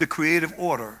against the creative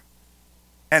order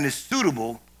and is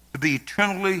suitable to be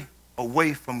eternally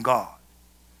away from God.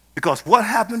 Because what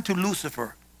happened to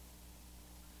Lucifer?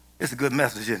 It's a good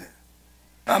message, isn't it?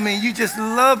 I mean, you just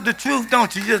love the truth,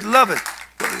 don't you? You just love it.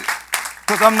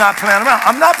 Because I'm not playing around.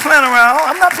 I'm not playing around.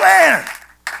 I'm not playing.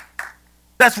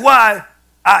 That's why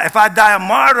if I die a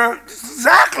martyr,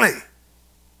 exactly.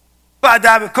 If I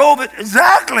die with COVID,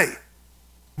 exactly.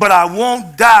 But I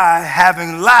won't die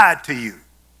having lied to you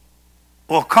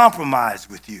or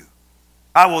compromised with you.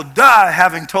 I will die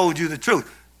having told you the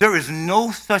truth. There is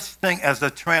no such thing as a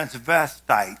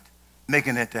transvestite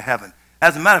making it to heaven.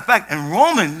 As a matter of fact, in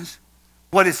Romans,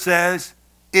 what it says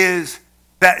is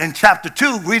that in chapter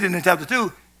 2, read it in chapter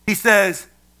 2, he says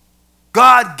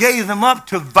God gave them up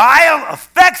to vile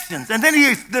affections. And then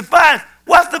he defines,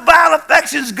 what's the vile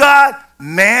affections, God?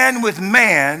 Man with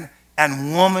man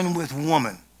and woman with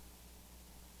woman.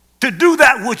 To do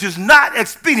that which is not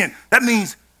expedient. That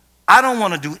means I don't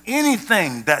want to do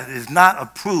anything that is not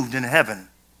approved in heaven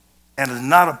and is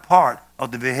not a part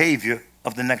of the behavior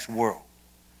of the next world.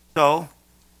 So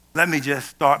let me just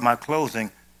start my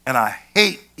closing. And I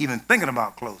hate even thinking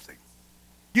about closing.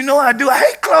 You know I do. I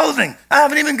hate closing. I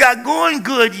haven't even got going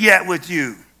good yet with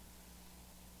you.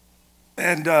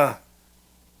 And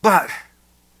but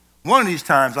one of these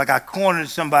times, like I cornered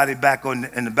somebody back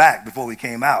in the back before we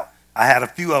came out. I had a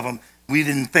few of them. We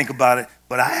didn't think about it,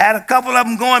 but I had a couple of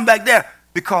them going back there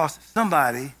because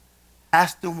somebody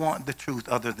has to want the truth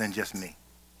other than just me.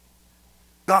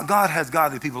 God has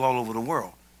godly people all over the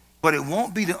world, but it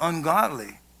won't be the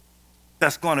ungodly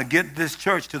that's going to get this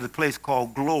church to the place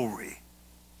called glory.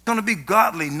 It's going to be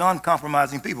godly,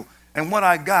 non-compromising people. And what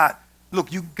I got,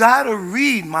 look, you got to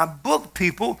read my book,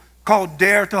 people, called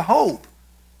Dare to Hope.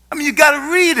 I mean, you got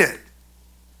to read it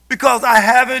because I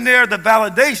have in there the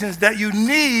validations that you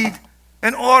need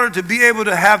in order to be able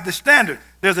to have the standard.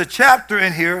 There's a chapter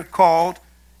in here called,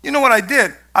 you know what I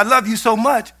did? I love you so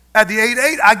much. At the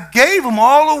 8-8, I gave them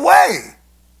all away.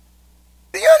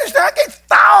 Do you understand? I gave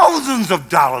thousands of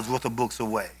dollars worth of books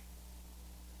away.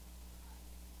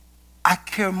 I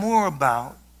care more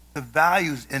about the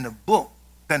values in the book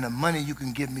than the money you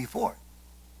can give me for it.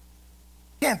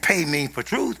 You can't pay me for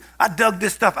truth. I dug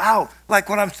this stuff out. Like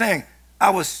what I'm saying, I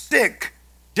was sick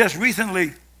just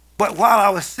recently, but while I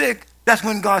was sick, that's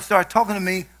when God started talking to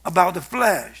me about the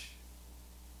flesh.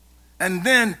 And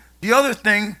then the other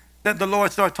thing that the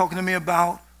Lord started talking to me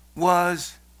about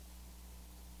was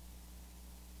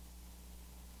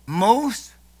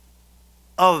most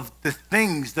of the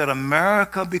things that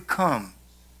America becomes.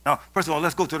 Now, first of all,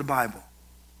 let's go to the Bible.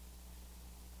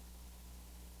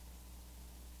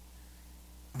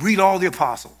 Read all the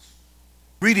apostles.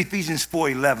 Read Ephesians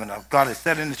 4:11. God has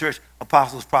said in the church,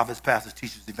 apostles, prophets, pastors,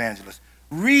 teachers, evangelists.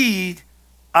 Read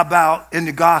about in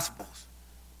the Gospels.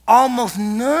 Almost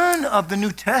none of the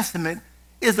New Testament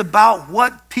is about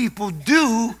what people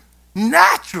do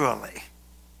naturally.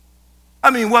 I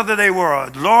mean, whether they were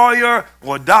a lawyer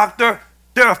or a doctor,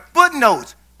 there are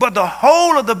footnotes. But the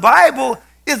whole of the Bible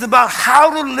is about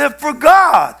how to live for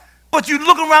God. But you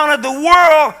look around at the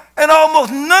world, and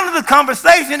almost none of the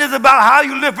conversation is about how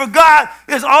you live for God.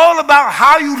 It's all about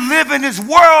how you live in this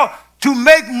world to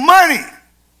make money.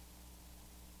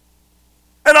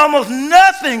 And almost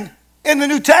nothing in the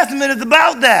New Testament is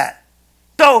about that.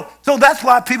 So that's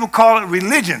why people call it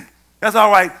religion. That's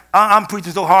all right. I'm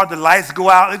preaching so hard the lights go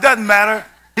out. It doesn't matter.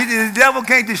 The devil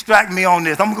can't distract me on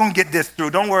this. I'm going to get this through.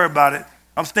 Don't worry about it.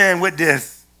 I'm staying with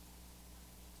this.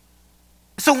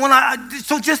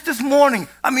 So just this morning,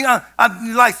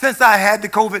 since I had the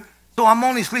COVID, so I'm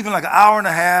only sleeping like an hour and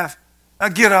a half. I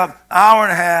get up, hour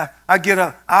and a half. I get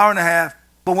up, hour and a half.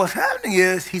 But what's happening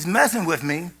is he's messing with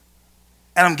me,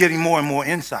 and I'm getting more and more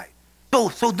insight.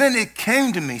 So then it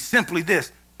came to me simply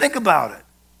this. Think about it.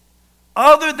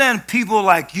 Other than people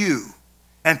like you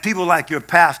and people like your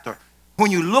pastor, when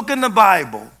you look in the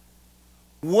Bible,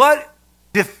 what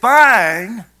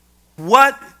define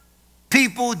what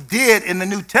people did in the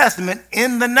New Testament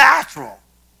in the natural?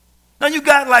 Now you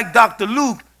got like Dr.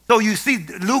 Luke, so you see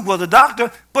Luke was a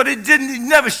doctor, but it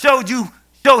never showed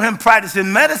him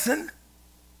practicing medicine.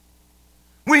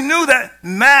 We knew that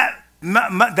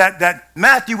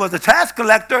Matthew was a tax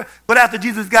collector, but after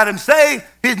Jesus got him saved,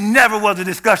 it never was a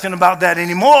discussion about that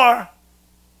anymore.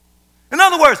 In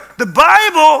other words, the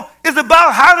Bible is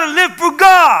about how to live for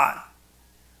God.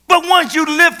 But once you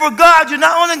live for God, you're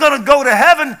not only going to go to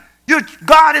heaven,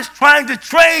 God is trying to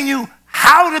train you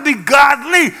how to be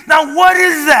godly. Now, what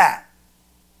is that?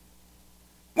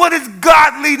 What is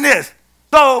godliness?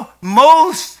 So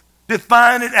most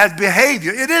define it as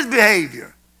behavior. It is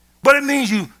behavior. But it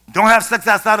means you don't have sex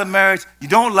outside of marriage, you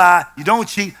don't lie, you don't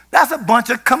cheat. That's a bunch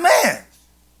of commands.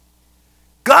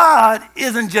 God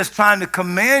isn't just trying to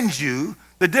command you.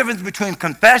 The difference between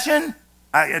confession,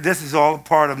 this is all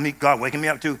part of me, God waking me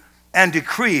up too, and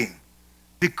decreeing.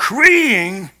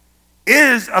 Decreeing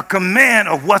is a command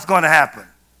of what's going to happen.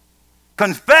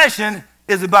 Confession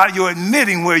is about you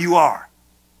admitting where you are.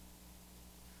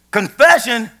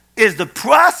 Confession is the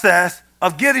process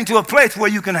of getting to a place where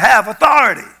you can have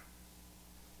authority.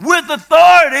 With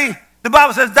authority, the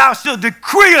Bible says, thou shalt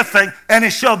decree a thing, and it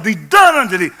shall be done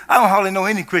unto thee. I don't hardly know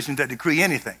any Christians that decree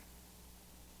anything.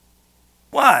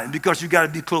 Why? Because you got to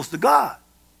be close to God.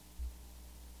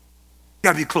 You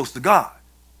got to be close to God.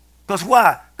 Because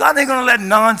why? God ain't going to let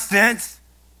nonsense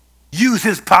use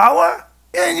his power.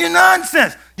 And you're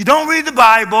nonsense. You don't read the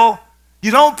Bible.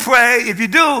 You don't pray. If you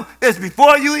do, it's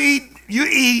before you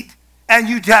eat, and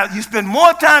you spend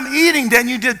more time eating than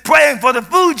you did praying for the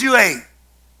food you ate.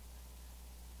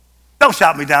 Don't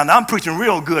shout me down. I'm preaching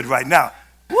real good right now.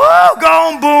 Woo, go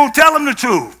on, Boone. Tell them the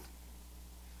truth.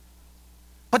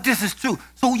 But this is true.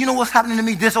 So you know what's happening to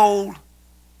me this old?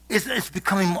 It's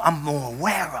becoming, I'm more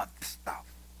aware of this stuff.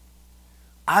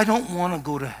 I don't want to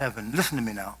go to heaven, listen to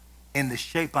me now, in the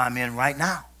shape I'm in right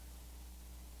now.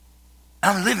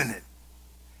 I'm living it.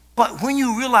 But when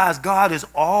you realize God is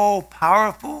all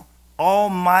powerful,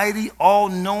 almighty, all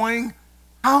knowing,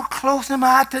 how close am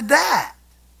I to that?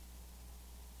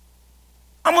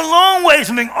 I'm a long ways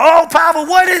from being all powerful.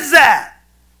 What is that?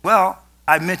 Well,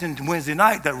 I mentioned Wednesday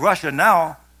night that Russia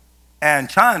now and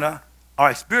China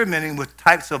are experimenting with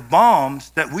types of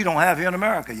bombs that we don't have here in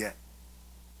America yet.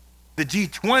 The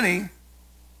G20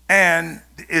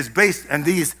 is based, and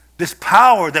this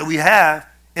power that we have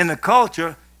in the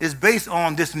culture is based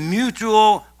on this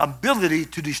mutual ability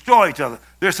to destroy each other.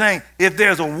 They're saying if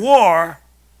there's a war,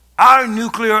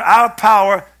 our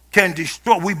power can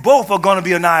destroy. We both are going to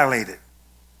be annihilated.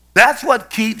 That's what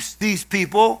keeps these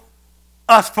people,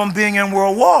 us, from being in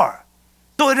world war.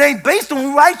 So it ain't based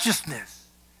on righteousness.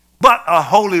 But a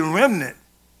holy remnant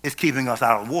is keeping us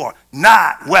out of war,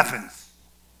 not weapons.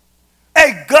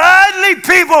 A godly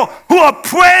people who are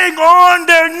praying on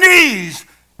their knees.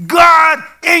 God,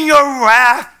 in your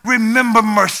wrath, remember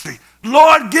mercy.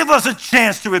 Lord, give us a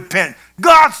chance to repent.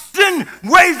 God,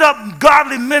 raise up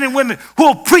godly men and women who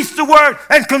will preach the word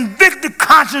and convict the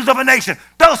conscience of a nation.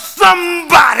 Though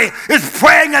somebody is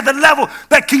praying at the level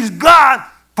that keeps God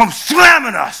from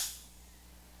slamming us.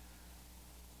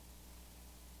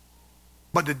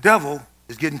 But the devil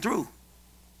is getting through.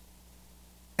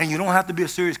 And you don't have to be a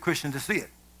serious Christian to see it.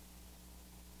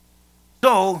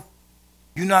 So,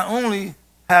 you not only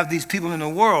have these people in the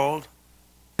world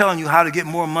telling you how to get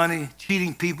more money,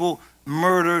 cheating people,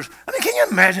 murders. I mean, can you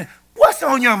imagine what's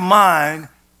on your mind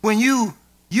when you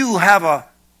have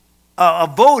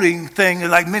a voting thing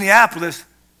like Minneapolis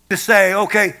to say,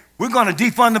 okay, we're going to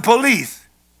defund the police.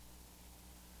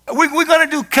 We're going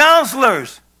to do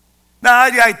counselors. Now,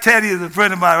 Teddy is a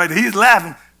friend of mine right there. He's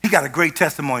laughing. He got a great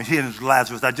testimony. He and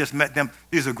Lazarus. I just met them.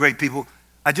 These are great people.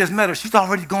 I just met her. She's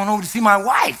already going over to see my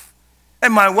wife.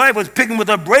 And my wife was picking with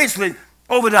her bracelet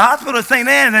over to the hospital at St.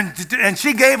 Anne, and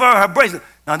she gave her bracelet.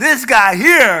 Now, this guy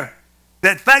here,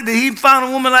 that fact that he found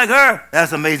a woman like her,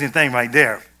 that's an amazing thing right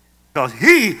there. Because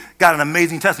he got an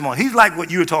amazing testimony. He's like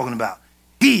what you were talking about.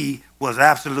 He was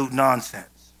absolute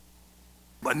nonsense.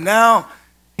 But now,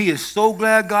 he is so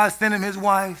glad God sent him his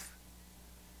wife.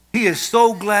 He is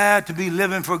so glad to be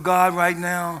living for God right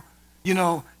now, you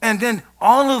know. And then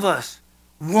all of us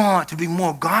want to be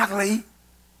more godly.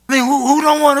 I mean, who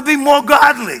don't want to be more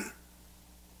godly?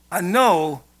 I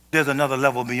know there's another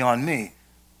level beyond me,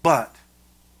 but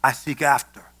I seek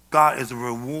after. God is a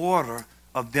rewarder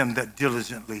of them that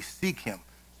diligently seek him.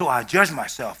 So I judge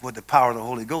myself with the power of the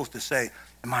Holy Ghost to say,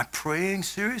 am I praying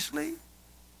seriously?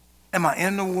 Am I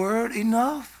in the Word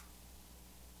enough?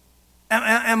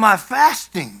 Am I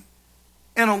fasting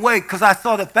in a way? Because I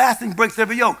saw that fasting breaks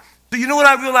every yoke. So you know what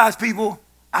I realized, people?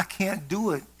 I can't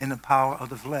do it in the power of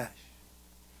the flesh.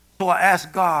 So I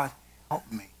asked God,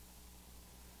 help me.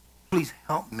 Please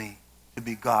help me to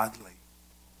be godly.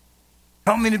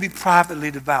 Help me to be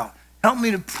privately devout. Help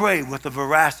me to pray with a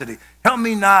veracity. Help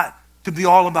me not to be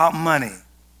all about money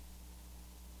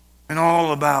and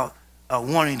all about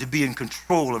wanting to be in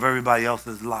control of everybody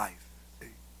else's life.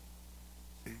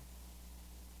 See?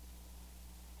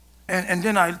 And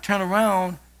then I turn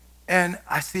around and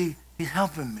I see he's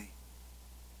helping me.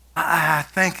 I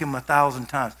thank him 1,000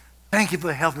 times. Thank you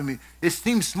for helping me. It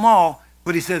seems small,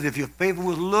 but he says, if you're faithful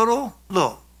with little,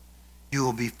 look, you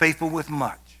will be faithful with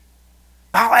much.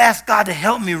 I'll ask God to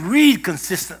help me read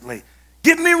consistently.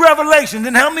 Give me revelation,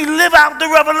 then help me live out the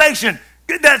revelation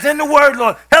that's in the Word,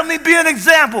 Lord. Help me be an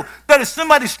example that if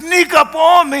somebody sneak up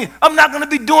on me, I'm not going to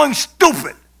be doing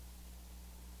stupid.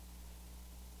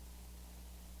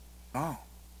 Oh,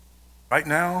 right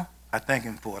now, I thank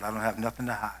him for it. I don't have nothing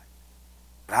to hide.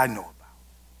 But I know about it.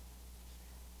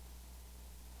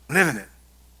 I'm living it.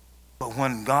 But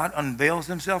when God unveils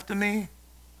himself to me,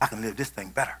 I can live this thing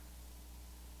better.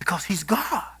 Because he's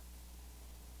God.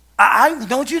 I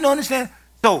don't you understand?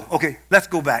 So, okay, let's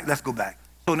go back.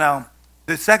 So now,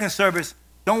 the second service,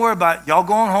 don't worry about it. Y'all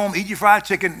going home, eat your fried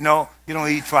chicken. No, you don't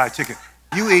eat fried chicken.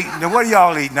 You eat, now what do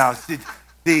y'all eat now?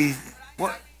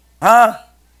 What? Huh?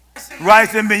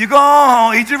 Rice and beans. You go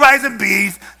home, eat your rice and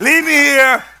beans. Leave me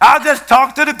here. I'll just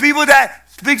talk to the people that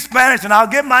speak Spanish and I'll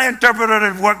get my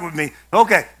interpreter to work with me.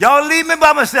 Okay, y'all leave me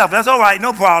by myself. That's all right,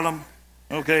 no problem.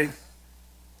 Okay.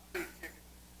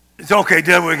 It's okay,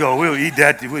 there we go. We'll eat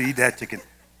that chicken.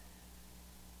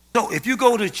 So if you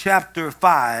go to chapter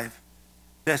 5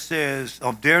 that says,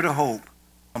 of Dare to Hope,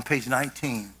 on page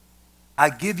 19, I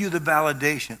give you the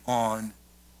validation on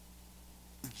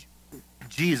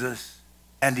Jesus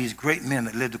and these great men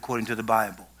that lived according to the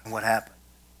Bible and what happened.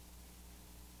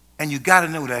 And you got to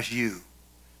know that's you.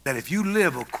 That if you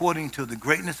live according to the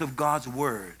greatness of God's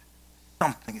word,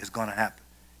 something is going to happen.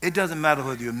 It doesn't matter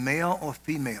whether you're male or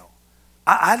female.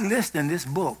 I list in this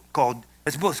book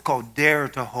book's called Dare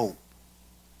to Hope.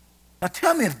 Now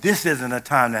tell me if this isn't a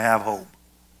time to have hope.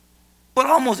 But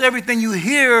almost everything you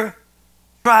hear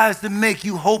tries to make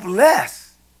you hope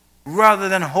less rather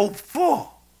than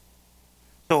hopeful.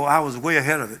 So I was way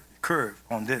ahead of the curve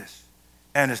on this.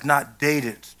 And it's not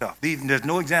dated stuff. There's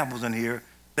no examples in here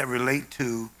that relate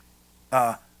to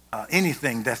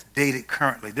anything that's dated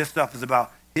currently. This stuff is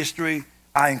about history.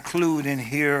 I include in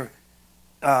here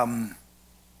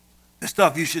the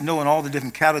stuff you should know in all the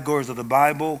different categories of the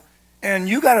Bible. And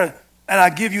I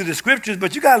give you the scriptures,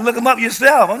 but you got to look them up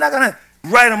yourself. I'm not going to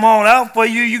write them all out for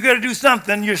you. You got to do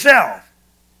something yourself.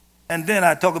 And then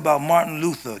I talk about Martin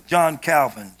Luther, John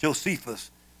Calvin,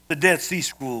 Josephus, the Dead Sea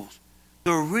Scrolls,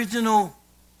 the original,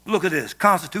 look at this,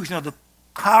 Constitution of the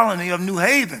Colony of New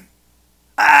Haven.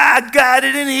 I got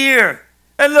it in here.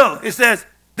 And look, it says,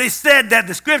 they said that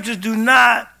the scriptures do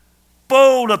not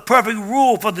fold a perfect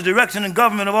rule for the direction and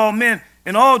government of all men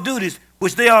in all duties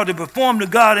which they are to perform to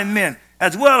God and men,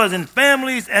 as well as in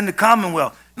families and the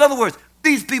commonwealth. In other words,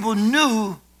 these people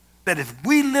knew that if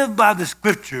we live by the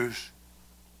scriptures,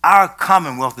 our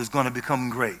commonwealth is going to become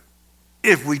great.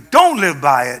 If we don't live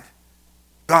by it,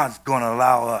 God's going to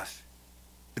allow us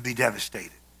to be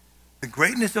devastated. The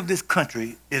greatness of this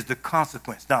country is the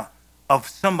consequence now of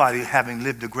somebody having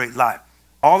lived a great life.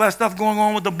 All that stuff going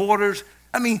on with the borders,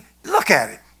 I mean, look at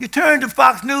it. You turn to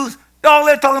Fox News, all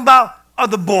they're talking about are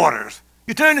the borders.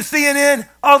 You turn to CNN,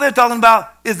 all they're talking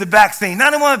about is the vaccine.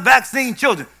 91 vaccine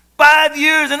children, 5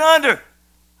 years and under.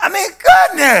 I mean,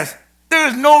 goodness, there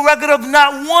is no record of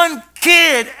not one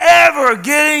kid ever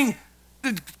getting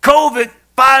the COVID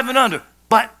 5 and under.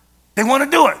 But they want to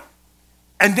do it.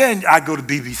 And then I go to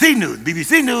BBC News.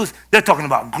 BBC News, they're talking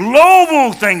about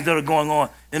global things that are going on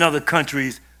in other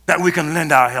countries that we can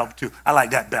lend our help to. I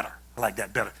like that better.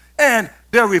 And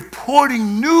they're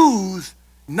reporting news,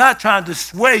 not trying to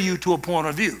sway you to a point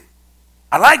of view.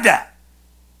 I like that.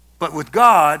 But with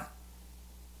God,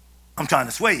 I'm trying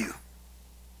to sway you.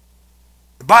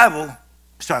 The Bible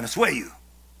is trying to sway you.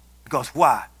 Because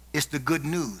why? It's the good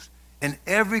news. In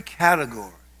every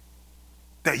category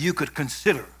that you could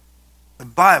consider, the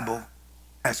Bible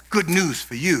has good news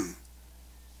for you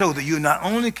so that you not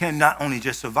only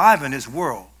just survive in this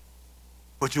world,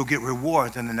 but you'll get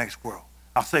rewards in the next world.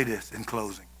 I'll say this in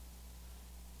closing.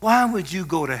 Why would you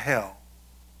go to hell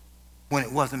when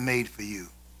it wasn't made for you?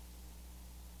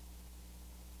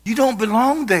 You don't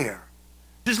belong there.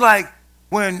 Just like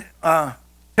when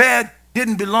Ted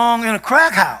didn't belong in a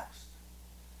crack house.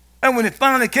 And when it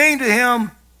finally came to him,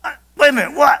 wait a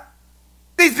minute, what?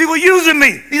 These people using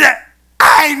me. He said,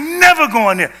 I ain't never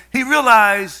going there. He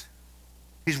realized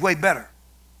he's way better.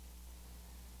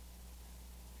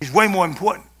 He's way more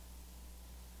important.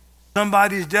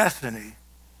 Somebody's destiny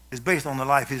is based on the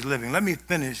life he's living. Let me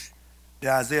finish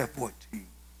the Isaiah 14.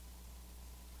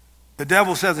 The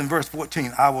devil says in verse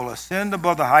 14, I will ascend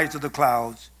above the heights of the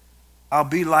clouds. I'll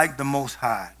be like the Most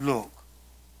High. Look,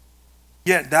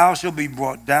 yet thou shalt be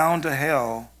brought down to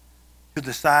hell, to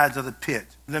the sides of the pit.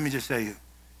 Let me just say you,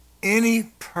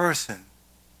 any person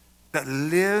that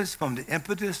lives from the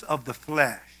impetus of the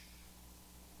flesh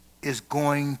is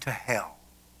going to hell.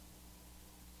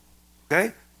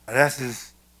 Okay? That's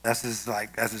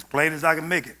as plain as I can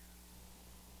make it.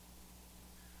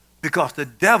 Because the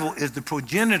devil is the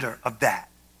progenitor of that.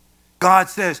 God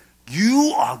says,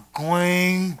 you are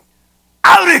going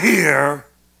out of here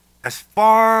as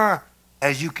far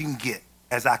as you can get,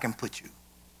 as I can put you.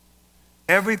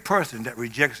 Every person that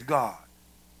rejects God,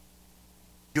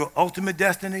 your ultimate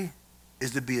destiny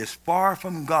is to be as far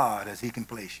from God as he can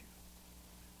place you.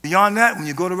 Beyond that, when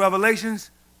you go to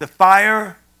Revelations, the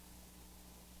fire,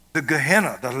 the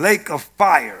Gehenna, the lake of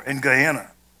fire in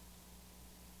Gehenna.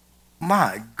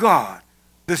 My God,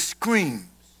 the screams,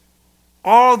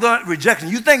 all the rejection.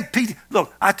 You think,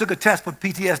 look, I took a test for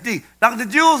PTSD. Dr.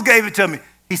 Jules gave it to me.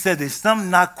 He said, there's something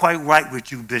not quite right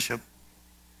with you, Bishop.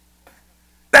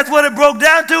 That's what it broke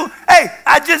down to. Hey,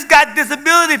 I just got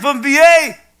disability from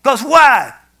VA. Because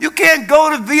why? You can't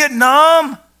go to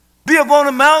Vietnam, be up on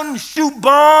the mountain, shoot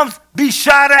bombs, be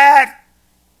shot at.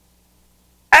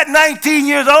 At 19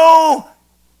 years old,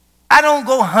 I don't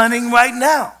go hunting right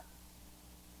now.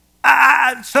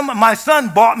 My son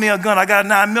bought me a gun. I got a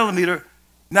 9mm.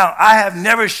 Now, I have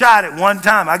never shot it one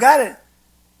time. I got it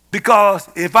because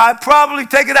if I probably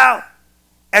take it out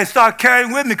and start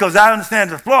carrying with me, because I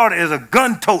understand that Florida is a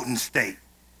gun-toting state.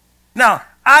 Now,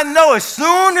 I know as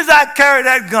soon as I carry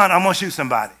that gun, I'm going to shoot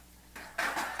somebody.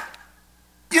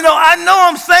 You know, I know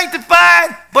I'm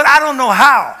sanctified, but I don't know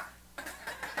how.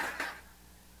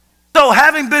 So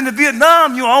having been to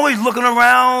Vietnam, you're always looking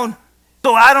around.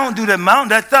 So I don't do that mountain,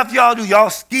 that stuff y'all do. Y'all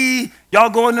ski, y'all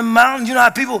go in the mountains. You know how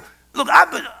people, look,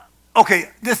 okay,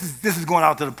 this is going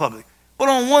out to the public. But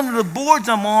on one of the boards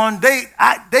I'm on,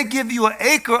 they give you an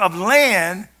acre of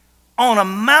land on a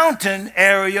mountain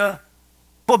area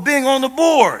for being on the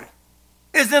board.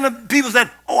 It's then the people said,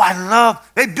 oh,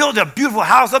 they built a beautiful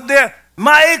house up there.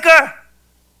 My acre,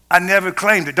 I never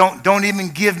claimed it. Don't even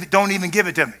give it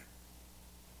to me.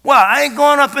 Well, I ain't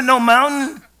going up in no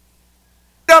mountain.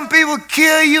 Some people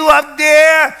kill you up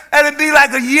there, and it'd be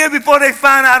like a year before they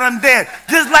find out I'm dead.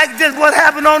 Just like what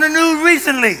happened on the news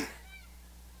recently.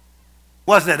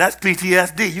 What's that? That's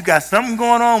PTSD. You got something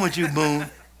going on with you, Boone.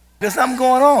 There's something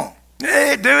going on.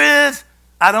 Yeah, there is.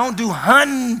 I don't do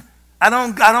hunting. I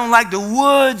don't like the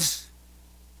woods.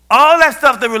 All that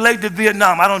stuff that relate to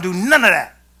Vietnam, I don't do none of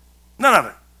that. None of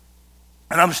it.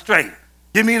 And I'm straight.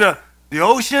 Give me the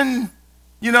ocean,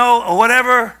 you know, or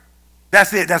whatever.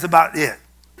 That's it. That's about it.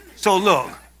 So look.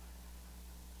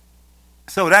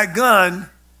 So that gun,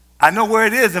 I know where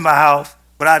it is in my house,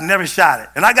 but I've never shot it.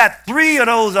 And I got 3 of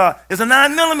those. It's a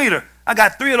 9mm. I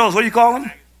got 3 of those. What do you call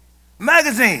them?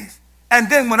 Magazines. And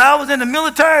then when I was in the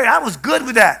military, I was good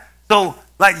with that. So,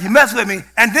 like, you mess with me.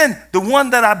 And then the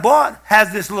one that I bought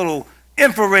has this little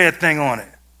infrared thing on it.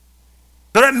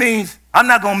 So that means I'm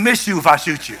not going to miss you if I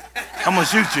shoot you. I'm going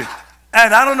to shoot you.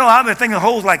 And I don't know, I've been thinking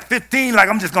holds like 15, like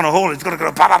I'm just going to hold it. It's going to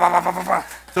go pop, pop, pop, pop, pop, pop.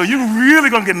 So you're really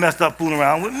going to get messed up fooling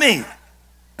around with me.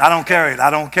 I don't carry it. I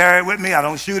don't carry it with me. I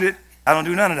don't shoot it. I don't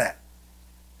do none of that.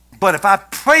 But if I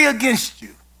pray against you,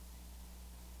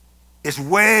 it's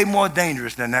way more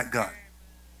dangerous than that gun.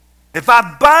 If I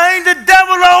bind the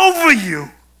devil over you,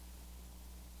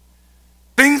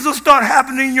 things will start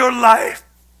happening in your life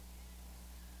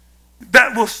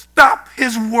that will stop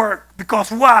his work.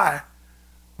 Because why?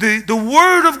 The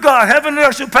word of God, heaven and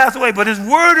earth shall pass away, but his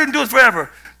word endures forever.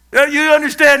 You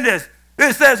understand this?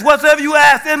 It says, whatsoever you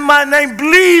ask in my name,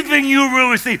 believing you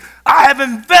will receive. I have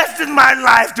invested my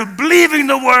life to believing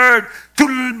the word,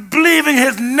 to believing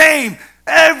his name.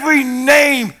 Every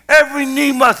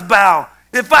knee must bow.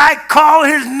 If I call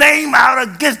his name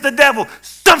out against the devil,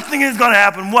 something is going to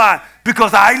happen. Why?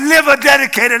 Because I live a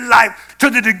dedicated life to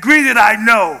the degree that I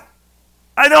know.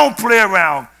 I don't play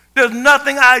around. There's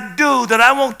nothing I do that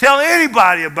I won't tell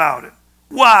anybody about it.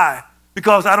 Why?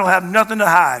 Because I don't have nothing to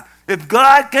hide. If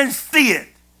God can see it,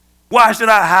 why should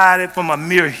I hide it from a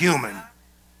mere human?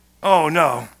 Oh,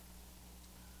 no.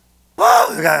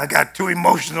 Well, I got too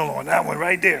emotional on that one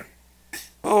right there.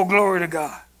 Oh, glory to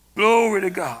God. Glory to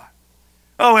God.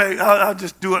 Oh, wait, I'll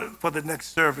just do it for the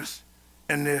next service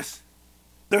in this.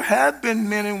 There have been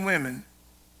men and women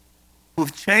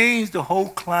who've changed the whole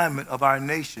climate of our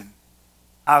nation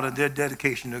out of their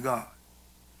dedication to God.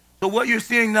 So what you're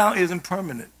seeing now isn't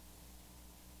permanent.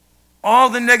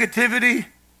 All the negativity,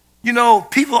 you know,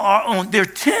 people are they're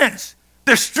tense.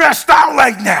 They're stressed out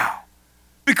right now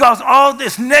because all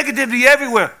this negativity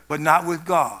everywhere, but not with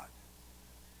God.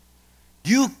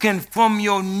 You can, from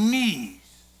your knees,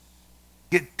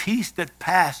 get peace that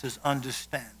passes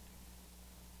understanding.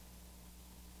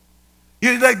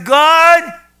 That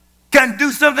God can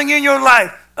do something in your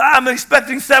life. I'm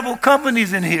expecting several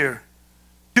companies in here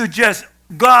to just,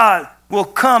 God will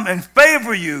come and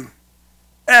favor you.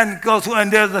 And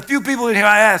there's a few people in here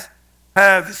I asked,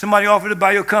 have somebody offered to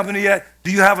buy your company yet?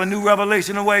 Do you have a new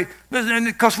revelation away? Listen,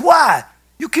 because why?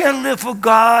 You can't live for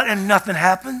God and nothing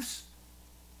happens.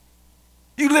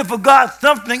 You live for God,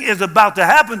 something is about to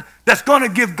happen that's going to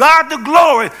give God the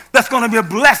glory, that's going to be a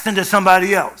blessing to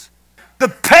somebody else. The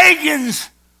pagans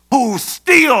who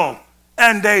steal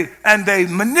and they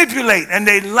manipulate and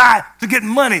they lie to get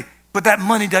money, but that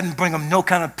money doesn't bring them no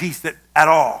kind of peace at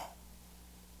all.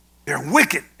 They're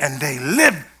wicked and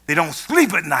they don't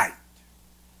sleep at night.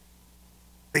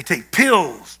 They take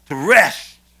pills to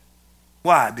rest.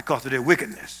 Why? Because of their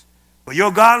wickedness. But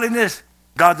your godliness,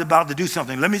 God's about to do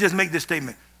something. Let me just make this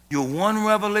statement. You're one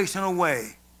revelation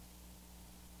away,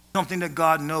 something that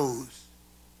God knows,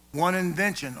 one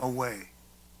invention away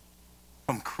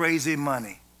from crazy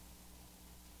money.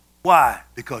 Why?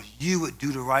 Because you would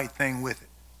do the right thing with it.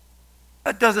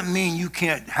 That doesn't mean you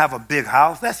can't have a big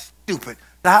house. That's stupid.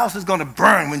 The house is going to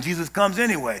burn when Jesus comes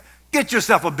anyway. Get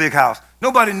yourself a big house.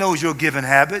 Nobody knows your giving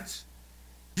habits.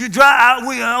 You drive out.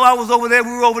 I was over there.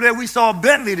 We were over there. We saw a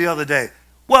Bentley the other day.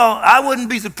 Well, I wouldn't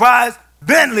be surprised.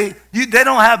 Bentley, they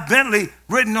don't have Bentley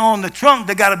written on the trunk.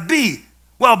 They got a B.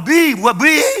 Well, B, what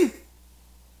B?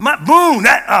 Boom.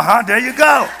 There you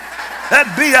go.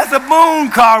 That B, that's a Boone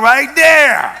car right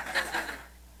there.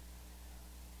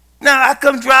 Now, I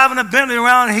come driving a Bentley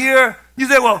around here. You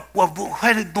say, well,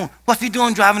 Boone, what's he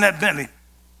doing driving that Bentley?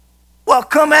 Well,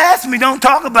 come ask me. Don't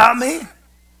talk about me.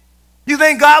 You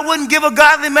think God wouldn't give a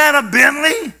godly man a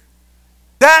Bentley?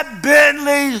 That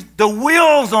Bentley, the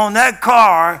wheels on that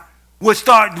car would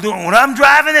start doing, when I'm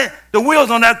driving it, the wheels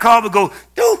on that car would go,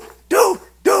 do, do,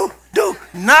 do, do.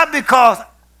 Not because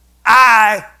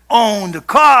I own the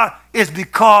car, it's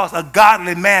because a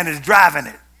godly man is driving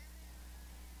it.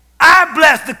 I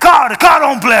bless the car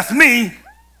don't bless me.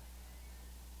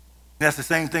 That's the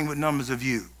same thing with numbers of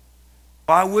you.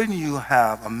 Why wouldn't you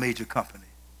have a major company?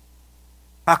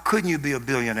 Why couldn't you be a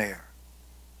billionaire?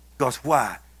 Because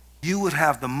why? You would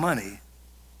have the money,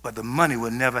 but the money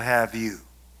would never have you.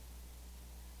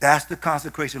 That's the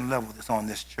consecration level that's on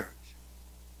this church.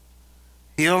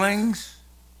 Healings.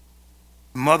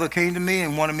 Mother came to me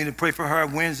and wanted me to pray for her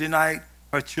Wednesday night,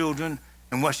 her children,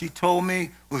 and what she told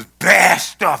me was bad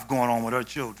stuff going on with her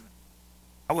children.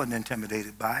 I wasn't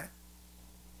intimidated by it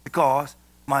because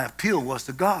my appeal was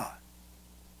to God.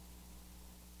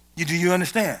 Do you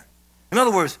understand? In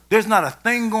other words, there's not a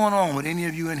thing going on with any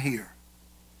of you in here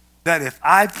that if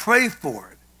I pray for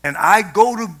it and I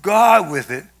go to God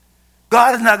with it,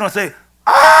 God is not going to say,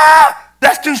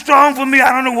 that's too strong for me.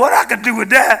 I don't know what I can do with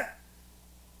that.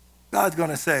 God's going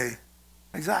to say,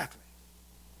 exactly.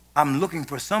 I'm looking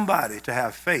for somebody to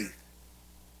have faith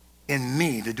in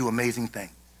me to do amazing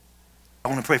things. I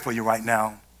want to pray for you right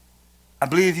now. I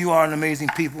believe you are an amazing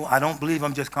people. I don't believe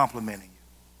I'm just complimenting you.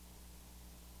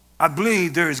 I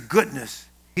believe there is goodness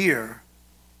here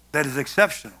that is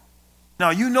exceptional. Now,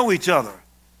 you know each other.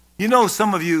 You know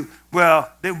some of you,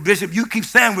 well, Bishop, you keep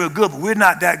saying we're good, but we're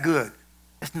not that good.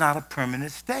 It's not a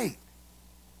permanent state.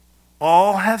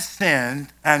 All have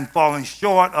sinned and fallen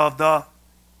short of the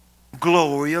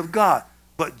glory of God.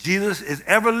 But Jesus is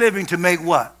ever living to make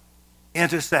what?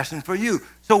 Intercession for you.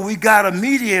 So we got a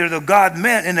mediator that God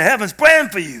meant in the heavens praying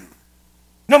for you.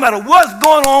 No matter what's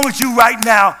going on with you right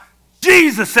now,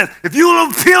 Jesus says, if you will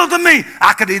appeal to me,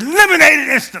 I could eliminate it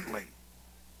instantly.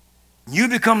 You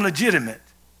become legitimate.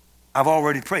 I've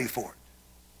already prayed for it.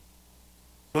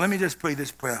 So let me just pray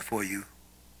this prayer for you.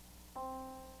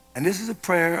 And this is a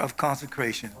prayer of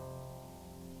consecration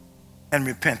and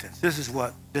repentance. This is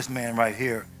what this man right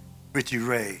here, Richie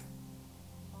Ray,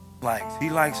 likes. He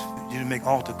likes you to make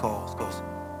altar calls because,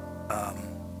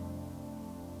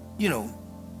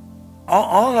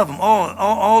 all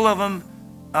of them,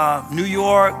 New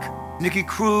York, Nikki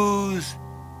Cruz,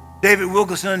 David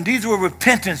Wilkerson, these were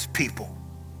repentance people.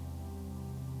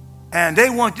 And they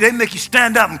make you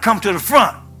stand up and come to the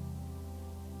front.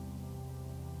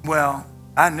 Well,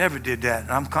 I never did that,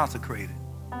 and I'm consecrated.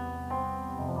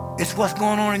 It's what's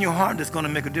going on in your heart that's going to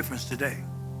make a difference today.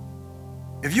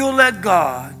 If you'll let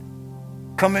God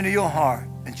come into your heart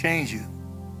and change you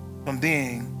from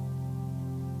being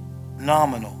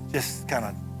nominal, just kind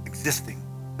of existing,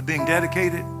 to being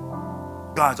dedicated,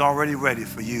 God's already ready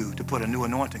for you to put a new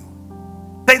anointing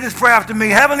on. Say this prayer after me.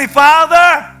 Heavenly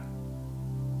Father.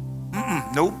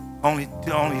 Nope. Only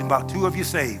about 2 of you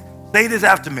saved. Say this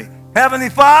after me. Heavenly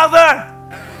Father.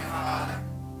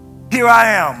 Here I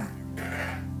am.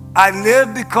 I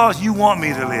live because you want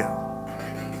me to live.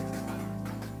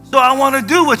 So I want to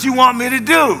do what you want me to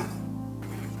do.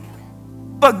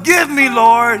 Forgive me,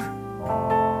 Lord,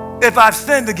 if I've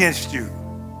sinned against you.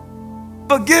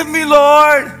 Forgive me,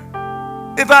 Lord,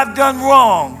 if I've done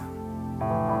wrong.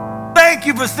 Thank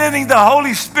you for sending the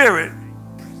Holy Spirit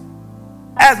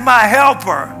as my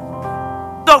helper.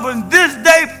 So from this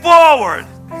day forward,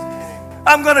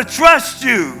 I'm going to trust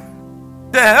you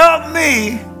to help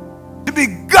me to be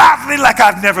godly like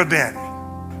I've never been.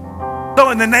 So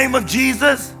in the name of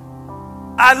Jesus,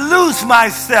 I loose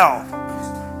myself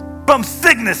from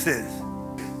sicknesses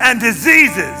and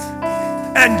diseases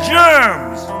and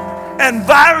germs and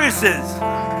viruses.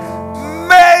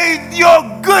 May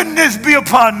your goodness be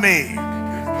upon me.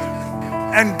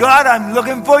 And God, I'm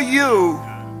looking for you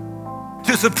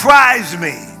to surprise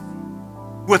me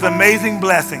with amazing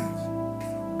blessings.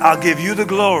 I'll give you the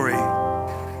glory,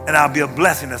 and I'll be a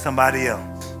blessing to somebody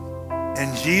else.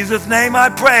 In Jesus' name I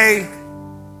pray.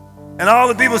 And all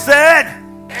the people said,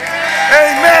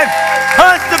 Amen.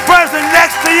 Punch the person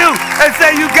next to you and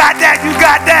say, you got that, you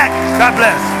got that. God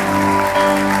bless.